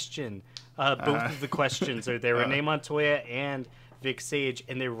question. Both of the questions are there. Renee Montoya and Vic Sage,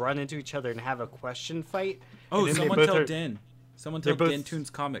 and they run into each other and have a question fight. Oh, someone tell Den. Someone tell Den Toon's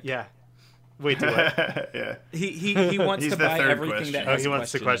comic. Yeah. Wait, do what? Yeah. He wants to buy everything question. that has he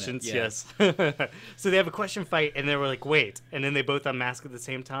wants the questions, yes. So they have a question fight, and they were like, wait. And then they both unmask at the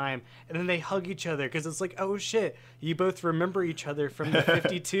same time. And then they hug each other, because it's like, oh, shit. You both remember each other from the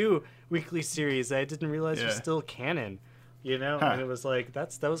 52 weekly series. I didn't realize was still canon. You know? And it was like,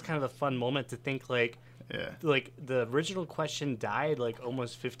 that was kind of a fun moment to think, like, like the original question died like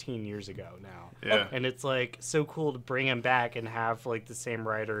almost 15 years ago now. Yeah. And it's like so cool to bring him back and have like the same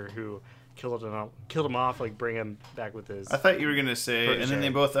writer who killed him off, like bring him back with his. I thought you were gonna say, protege. And then they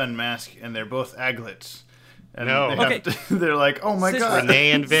both unmask, and they're both aglets. And no, they're like, oh my god.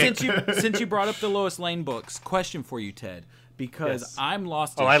 Renee and Vic. Since you brought up the Lois Lane books, question for you, Ted, because I'm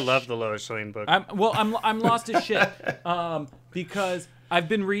lost. I love the Lois Lane book. I'm lost as shit because I've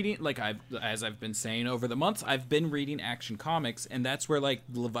been reading, like as I've been saying over the months, I've been reading Action Comics, and that's where like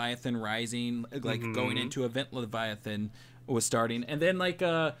Leviathan Rising, like going into Event Leviathan was starting, and then like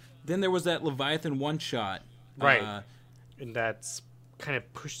then there was that Leviathan one shot, right? And that's kind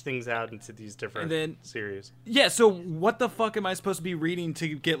of pushed things out into these different series. Yeah, so what the fuck am I supposed to be reading to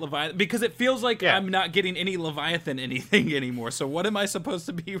get Leviathan? Because it feels like I'm not getting any Leviathan anything anymore. So what am I supposed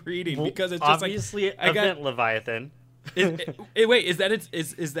to be reading? Because it's just obviously like Event Leviathan. Wait, is that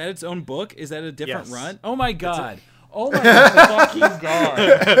its own book? Is that a different run? Oh my god. Oh my fucking god!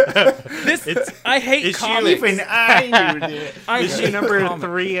 I hate comics. Even I knew it. Issue number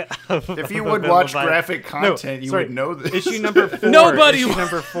 3 of if you would watch graphic content, you would know this. Issue number 4. Issue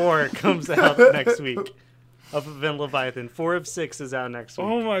number 4 comes out next week. Of Event Leviathan. 4 of 6 is out next week.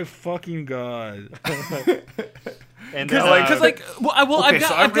 Oh my fucking god! And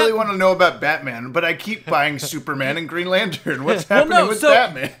I really want to know about Batman, but I keep buying Superman and Green Lantern. What's happening with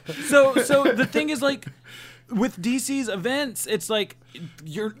Batman? So the thing is, like, with DC's events, it's like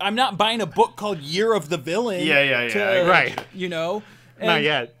I'm not buying a book called Year of the Villain. Yeah. Right. You know? Not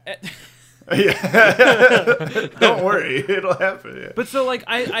yet. Don't worry, it'll happen. Yeah. But so like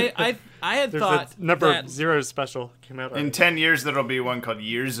I had thought number 0 special came out in 10 years. There'll be one called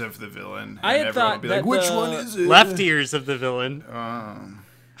Years of the Villain. I had thought that which one is it? Left Ears of the Villain.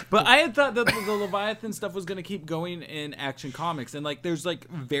 But I had thought that the Leviathan stuff was going to keep going in Action Comics, and like there's like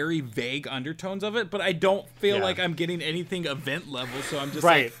very vague undertones of it, but I don't feel like I'm getting anything event level, so I'm just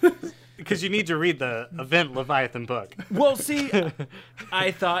like, because you need to read the Event Leviathan book. Well, see,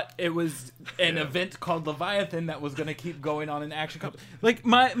 I thought it was an event called Leviathan that was going to keep going on in Action Comics. Like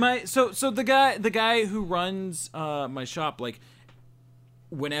so the guy who runs my shop, like,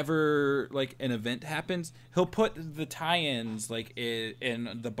 whenever like an event happens, he'll put the tie-ins like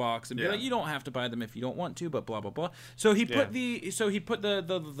in the box and be like, you don't have to buy them if you don't want to, but blah blah blah. So he put the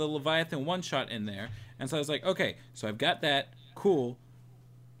Leviathan one shot in there, and so I was like, okay, so I've got that, cool.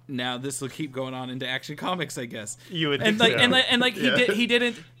 Now this will keep going on into Action Comics, I guess. You would and like he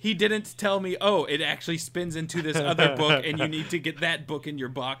didn't tell me, oh, it actually spins into this other book, and you need to get that book in your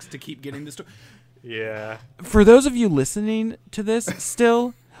box to keep getting the story. Yeah. For those of you listening to this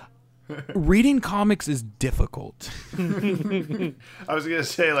still, reading comics is difficult. I was going to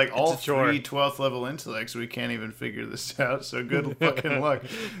say, like, all 3 12th level intellects, we can't even figure this out, so good fucking luck.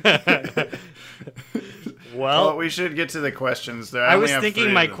 Well, we should get to the questions. I was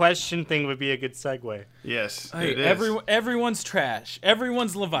thinking my question thing would be a good segue. Yes, it is. Everyone's trash.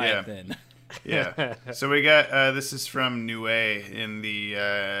 Everyone's Leviathan. Yeah. So we got, this is from Nue in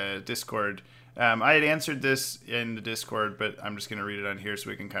the Discord. I had answered this in the Discord, but I'm just going to read it on here so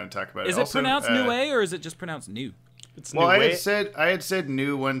we can kind of talk about it. Is it pronounced Nue or is it just pronounced new? It's well, I had said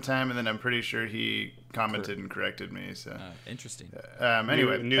new one time, and then I'm pretty sure he commented and corrected me. So interesting.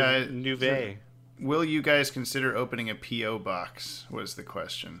 Anyway, Nue. Will you guys consider opening a PO box? Was the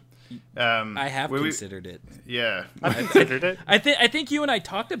question. I have considered it. Yeah, I've considered it. I think you and I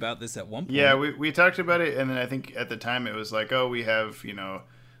talked about this at one point. Yeah, we talked about it, and then I think at the time it was like, oh, we have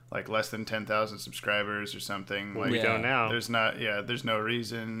like less than 10,000 subscribers or something. Well, like, we don't now. There's no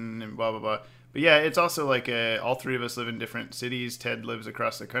reason, and blah blah blah. But yeah, it's also like all 3 of us live in different cities. Ted lives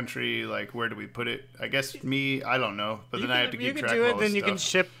across the country. Like, where do we put it? I guess me, I don't know. But then I have to keep track of all this stuff. Then you can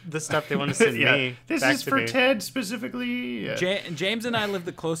ship the stuff they want to send me. This is for Ted specifically. Yeah. James and I live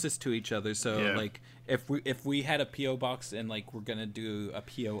the closest to each other, so like if we had a PO box and like we're gonna do a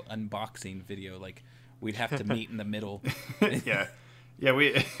PO unboxing video, like we'd have to meet in the middle. Yeah,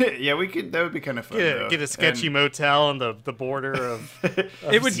 we could. That would be kind of fun. Get a sketchy motel on the border of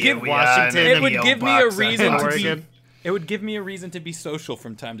it would give Washington. It would give me a reason to be. It would give me a reason to be social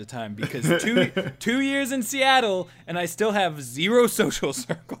from time to time because 2 years in Seattle and I still have 0 social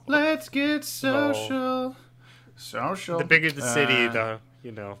circle. Let's get social. Social. The bigger the city, All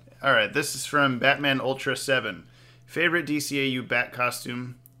right, this is from Batman Ultra 7. Favorite DCAU bat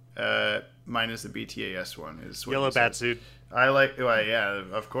costume? Mine is the BTAS one. Is what yellow bat suit. I like. Well, yeah,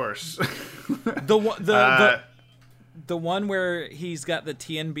 of course. the one where he's got the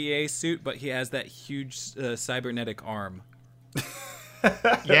TNBA suit, but he has that huge cybernetic arm.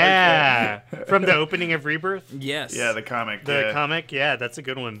 Yeah, from the opening of Rebirth. Yes. Yeah, the comic. The comic. Yeah, that's a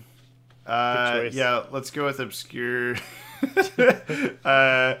good one. Good choice. Yeah, let's go with obscure. Fireproof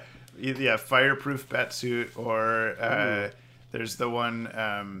batsuit, or there's the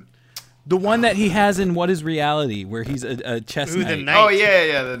one. The one that he has in What Is Reality, where he's a chess knight. The Knight. Oh,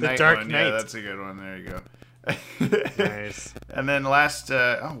 yeah, the Knight Dark one. Knight. Yeah, that's a good one. There you go. Nice. And then last,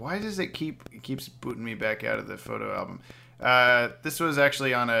 why does it keeps booting me back out of the photo album? This was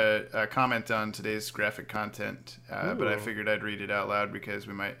actually on a comment on today's graphic content, but I figured I'd read it out loud because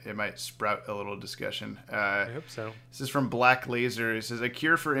it might sprout a little discussion. I hope so. This is from Black Laser. It says a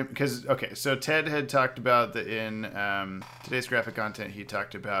cure for so Ted had talked about in today's graphic content. He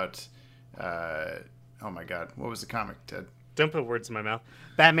talked about oh my God, what was the comic, Ted? Don't put words in my mouth.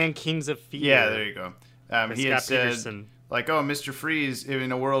 Batman Kings of Fear. Yeah, there you go. He had said, Peterson. like, oh, Mr. Freeze,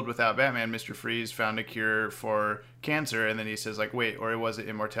 in a world without Batman, Mr. Freeze found a cure for cancer. And then he says, like, wait, or was it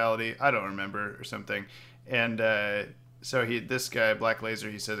immortality? I don't remember, or something. And so this guy, Black Laser,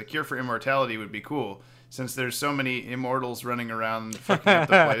 he says, a cure for immortality would be cool. Since there's so many immortals running around fucking up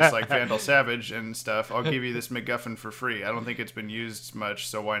the place, like Vandal Savage and stuff, I'll give you this MacGuffin for free. I don't think it's been used much,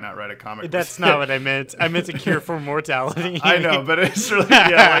 so why not write a comic? That's not what I meant. I meant a cure for mortality. I know, but it's really,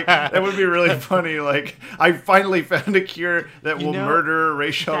 like, that would be really funny. Like, I finally found a cure that will murder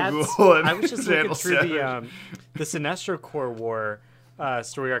Ra's al Ghul and I was just Vandal looking through Savage. the Sinestro Corps War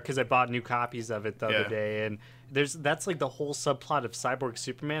story arc because I bought new copies of it the other day, and that's like the whole subplot of Cyborg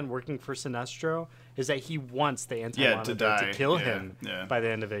Superman working for Sinestro is that he wants the Anti-Monitor to kill him by the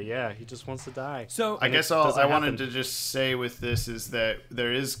end of it. Yeah, he just wants to die. So I guess all I wanted to just say with this is that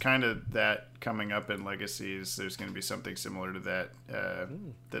there is kind of that coming up in Legacies. There's going to be something similar to that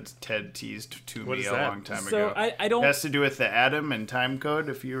that Ted teased to me a long time ago. I don't. It has to do with the Atom and time code,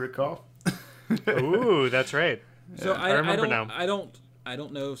 if you recall. Ooh, that's right. So I remember now. I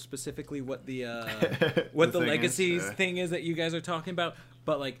don't know specifically what the what the Legacies thing is that you guys are talking about,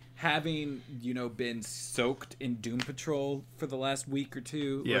 but like having been soaked in Doom Patrol for the last week or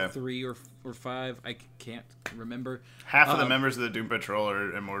two, or 3 or 5, I can't remember. Half of the members of the Doom Patrol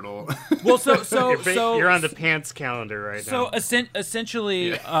are immortal. Well, so you're on the pants calendar right now. So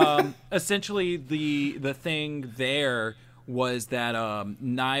essentially, essentially the thing there was that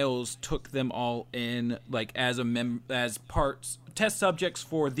Niles took them all in like as test subjects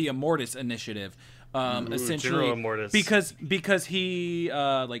for the Immortus Initiative, essentially because he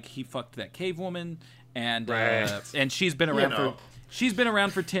he fucked that cave woman and she's been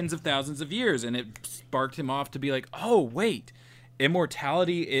around for tens of thousands of years, and it sparked him off to be like, oh wait,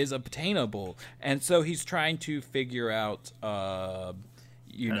 immortality is obtainable, and so he's trying to figure out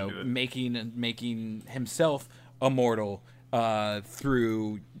making himself immortal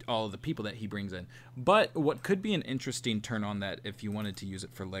through all of the people that he brings in. But what could be an interesting turn on that, if you wanted to use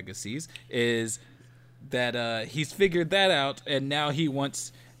it for legacies, is that he's figured that out, and now he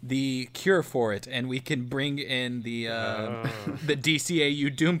wants the cure for it, and we can bring in the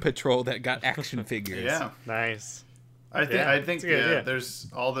DCAU Doom Patrol that got action figures. Yeah, nice. I think there's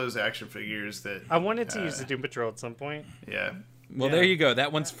all those action figures that I wanted to use the Doom Patrol at some point. Yeah. Well, there you go.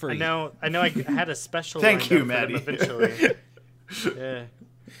 That one's free. I know. I had a special. Thank you, Maddie. Eventually. Yeah.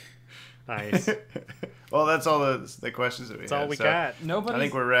 Nice. Well, that's all the questions that we have. That's all we got. I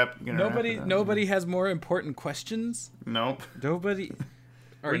think we're wrapping. Nobody has more important questions. Nope. Nobody.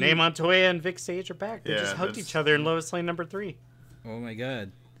 Renee Montoya and Vic Sage are back. They just hugged each other in Lois Lane #3. Oh my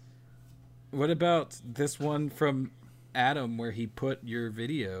god. What about this one from Adam where he put your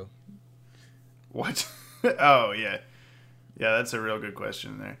video? What? Oh, yeah. Yeah, that's a real good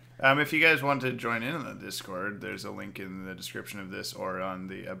question there. If you guys want to join in on the Discord, there's a link in the description of this or on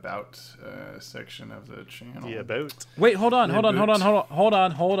the About section of the channel. The About. Wait, hold on.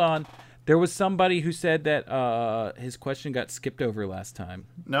 There was somebody who said that his question got skipped over last time.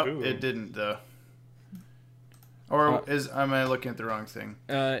 Nope, it didn't, though. Or am I looking at the wrong thing?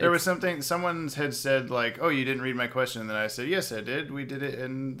 There was something, someone had said, like, oh, you didn't read my question. And then I said, yes, I did. We did it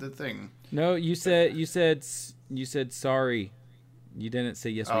in the thing. No, you said sorry. You didn't say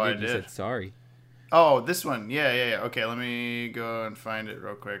yes, we did. I did. You said sorry. Oh, this one. Yeah. Okay, let me go and find it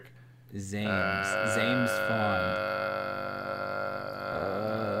real quick. Zames Fawn.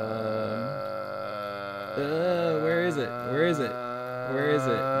 Where is it?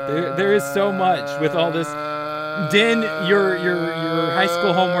 There is so much with all this. Den, your high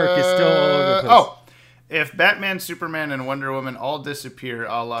school homework is still all over the place. Oh, if Batman, Superman, and Wonder Woman all disappear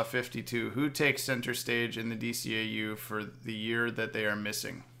a la 52, who takes center stage in the DCAU for the year that they are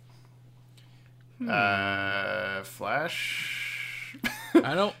missing? Flash?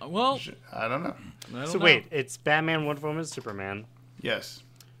 I don't know. Wait, it's Batman, Wonder Woman, Superman. Yes.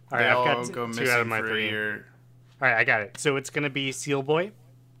 All right, I've got go 2 out of my 3. All right, I got it. So it's going to be Seal Boy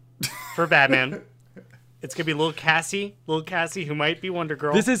for Batman. It's gonna be Lil Cassie, who might be Wonder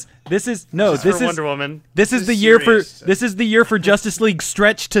Girl. This is Wonder Woman. This is the year for Justice League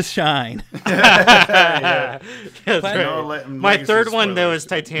stretch to shine. Yeah. Right. My third one though is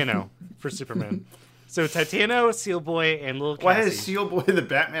Titano for Superman. So Titano, Seal Boy, and Lil Cassie. Why is Seal Boy the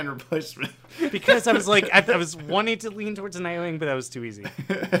Batman replacement? Because I was like, I was wanting to lean towards Nightwing, but that was too easy.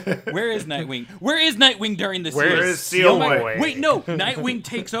 Where is Nightwing? Where is Nightwing during this? Where is Seal Boy? Wait, no. Nightwing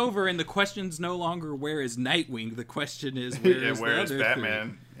takes over, and the question's no longer where is Nightwing. The question is where is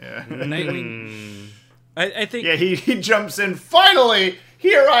Batman? Yeah. Nightwing. I think. Yeah, he jumps in. Finally,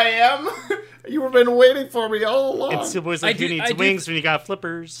 here I am. You've been waiting for me all along. And Seal Boy's like, who needs wings when you got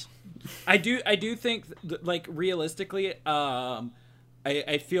flippers? I do think, like, realistically,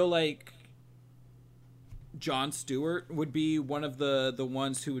 I feel like Jon Stewart would be one of the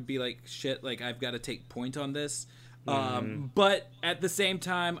ones who would be like, shit, like, I've got to take point on this. But at the same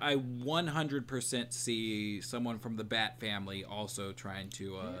time, I 100% see someone from the Bat family also trying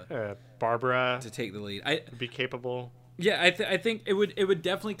to Barbara to take the lead. Be capable. Yeah, I think it would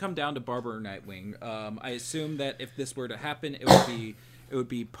definitely come down to Barbara or Nightwing. I assume that if this were to happen, it would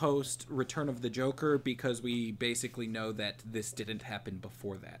be post Return of the Joker, because we basically know that this didn't happen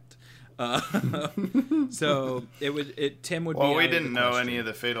before that. So Tim would be. Well, we didn't know any of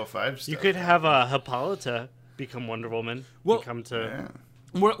the Fatal Five stuff. You could have Hippolyta become Wonder Woman. What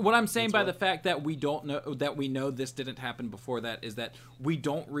I'm saying by the fact that we don't know, that we know this didn't happen before that, is that we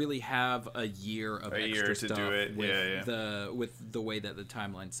don't really have a year of extra stuff do it. With the way that the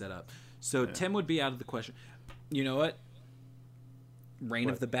timeline's set up. So Tim would be out of the question. You know what?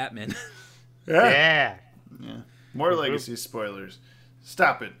 Reign of the Batman. Yeah. More Legacy spoilers.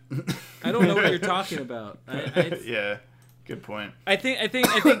 Stop it. I don't know what you're talking about. Yeah. Good point. I think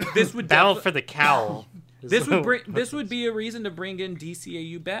this would Battle for the Cowl. This would be a reason to bring in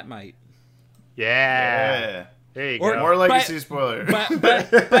DCAU Batmite. Yeah. There you go. More Legacy spoiler. By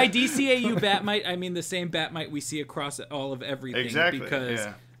DCAU Batmite, I mean the same Batmite we see across all of everything. Exactly. Because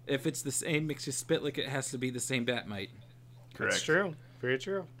if it's the same Mixus Spitlick, it has to be the same Batmite. Correct. That's true. Very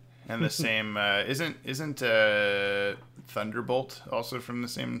true. And the same isn't Thunderbolt also from the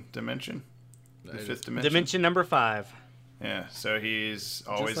same dimension? The fifth dimension. Dimension number 5. Yeah, so he's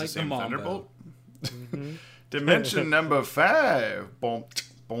always like the same Thunderbolt. Mm-hmm. Dimension number 5. Boom,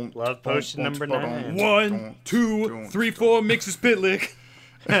 boom, Love potion number 9. 1, 2, 3, 4. Mixus Spitlick.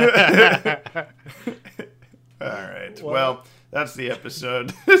 All right. Well, that's the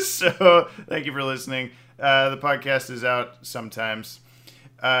episode. So thank you for listening. The podcast is out sometimes.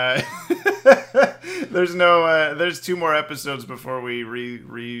 There's no. There's 2 more episodes before we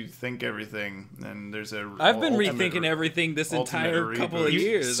rethink everything, and there's a. I've been rethinking everything this entire couple of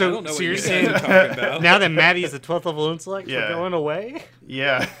years. So, I don't know what you're saying talking about. Now that Maddie's a 12th level intellect, we're going away.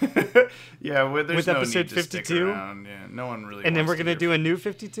 Yeah, yeah. There's with no episode need to 52. Stick around. Yeah, no one really. And then we're gonna gonna do a new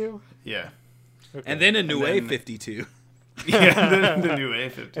 52. Yeah. Okay. And then a new A52. Yeah, the new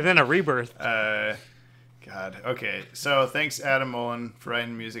A52. And then a rebirth. God. Okay. So thanks, Adam Mullen, for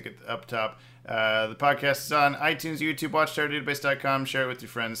writing music up top. The podcast is on iTunes, YouTube, WatchTowerDatabase.com. Share it with your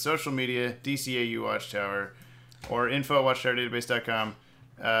friends. Social media, DCAU Watchtower, or info@WatchTowerDatabase.com.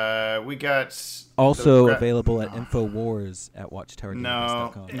 We got also available at Infowars at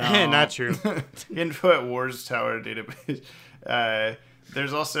WatchTowerDatabase.com. No, not true. Info@Wars Tower Database.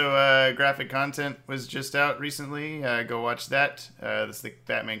 There's also graphic content was just out recently. Go watch that. This is the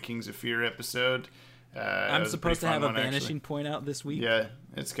Batman Kings of Fear episode. I'm supposed to have a vanishing point out this week. Yeah,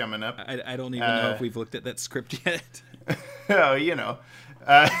 it's coming up. I don't even know if we've looked at that script yet. Oh, you know.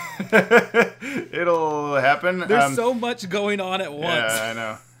 It'll happen. There's so much going on at once. Yeah, I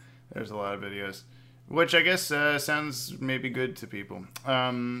know. There's a lot of videos. Which I guess sounds maybe good to people.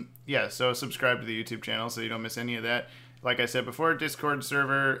 Yeah, so subscribe to the YouTube channel so you don't miss any of that. Like I said before, Discord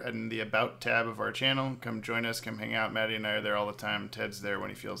server and the About tab of our channel. Come join us. Come hang out. Maddie and I are there all the time. Ted's there when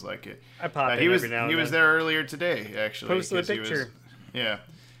he feels like it. I pop in every now and then. He was there earlier today, actually. Posted a picture. He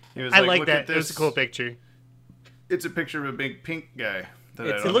was I like that. It was a cool picture. It's a picture of a big pink guy.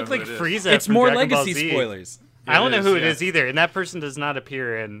 It looked like Frieza. It's more Dragon Legacy spoilers. I don't know who it is either, and that person does not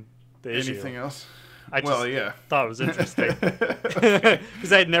appear in the issue. Anything else? I just thought it was interesting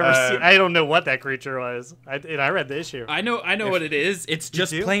because I'd never seen. I don't know what that creature was. I read the issue. I know what it is. It's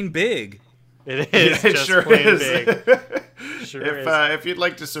just plain big. It is. It just sure plain is. Big. If you'd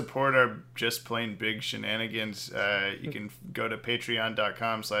like to support our just plain big shenanigans, you can go to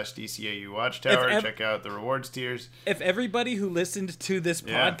patreon.com/DCAU Watchtower. Check out the rewards tiers. If everybody who listened to this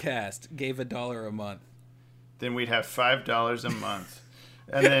podcast gave $1 a month, then we'd have $5 a month.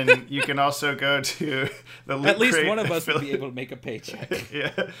 And then you can also go to the Loot At least Crate one of us would be able to make a paycheck.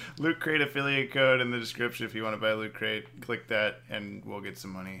 Yeah, Loot Crate affiliate code in the description if you want to buy Loot Crate. Click that and we'll get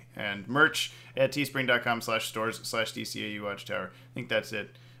some money. And merch at teespring.com/stores/DCAU Watchtower. I think that's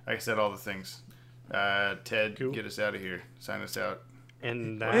it. I said all the things. Ted, Get us out of here. Sign us out.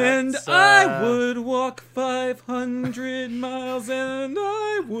 And I would walk 500 miles and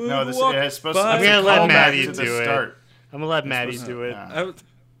I would walk. It's supposed to, I'm going to let Maddie do it. Start. I'm going to let Maddie do it.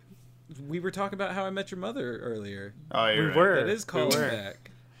 We were talking about How I Met Your Mother earlier. Oh, you're right. Were. That is calling back.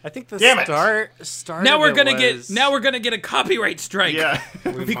 I think the start. Now we're gonna get a copyright strike. Yeah,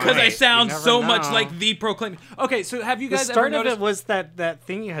 because I sound so much like the Proclaim. Okay, so have you guys ever noticed? The start of it was that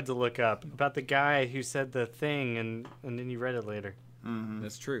thing you had to look up about the guy who said the thing, and then you read it later. Mm-hmm.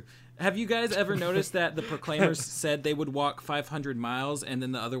 That's true. Have you guys ever noticed that the Proclaimers said they would walk 500 miles, and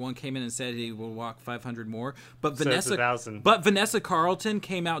then the other one came in and said he will walk 500 more? But Vanessa Carlton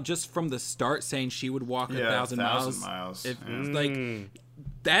came out just from the start saying she would walk 1,000 miles. Like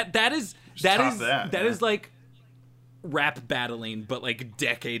that is like rap battling, but like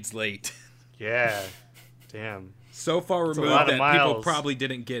decades late. Yeah, damn. So far removed that people probably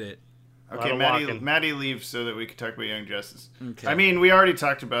didn't get it. Okay, Maddie leaves so that we can talk about Young Justice. Okay. I mean, we already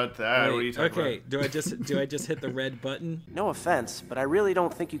talked about that. Wait, what are you talking about? Do I just hit the red button? No offense, but I really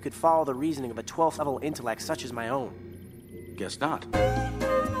don't think you could follow the reasoning of a 12th level intellect such as my own. Guess not.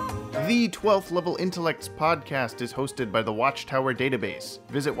 The 12th Level Intellects podcast is hosted by the Watchtower Database.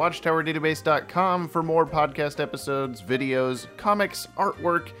 Visit WatchTowerDatabase.com for more podcast episodes, videos, comics,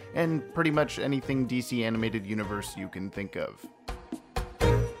 artwork, and pretty much anything DC Animated Universe you can think of.